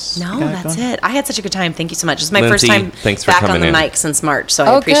 Anything else? No, you got that's going? it. I had such a good time. Thank you so much. This is my Lindsay, first time thanks for back on coming the in. mic since March, so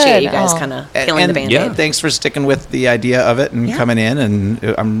I Oh, appreciate good. you guys Oh. kind of peeling the band-aid. yeah. Thanks for sticking with the idea of it and Yeah. coming in. And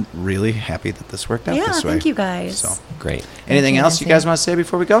I'm really happy that this worked out Yeah, this way. thank you guys. So, Great. anything you, else you Nancy. guys want to say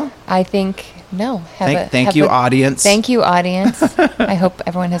before we go? I think no. Thank you, audience. Thank you, audience. I hope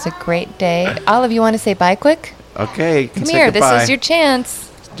everyone has a great day. Olive, you want to say bye quick? Okay. Come here. This is your chance.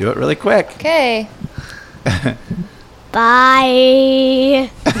 Do it really quick. Okay. Bye.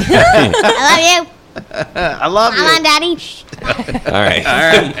 I love you. I love Come you. on, Daddy. All right.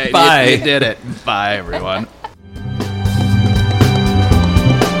 All right. Bye. You did it. Bye, everyone.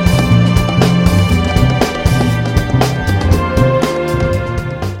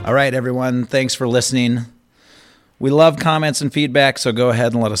 All right, everyone. Thanks for listening. We love comments and feedback, so go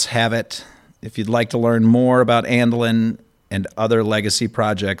ahead and let us have it. If you'd like to learn more about Andelin and other legacy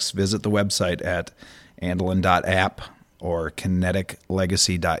projects, visit the website at andelin.app or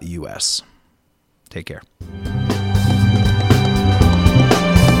kineticlegacy.us. Take care.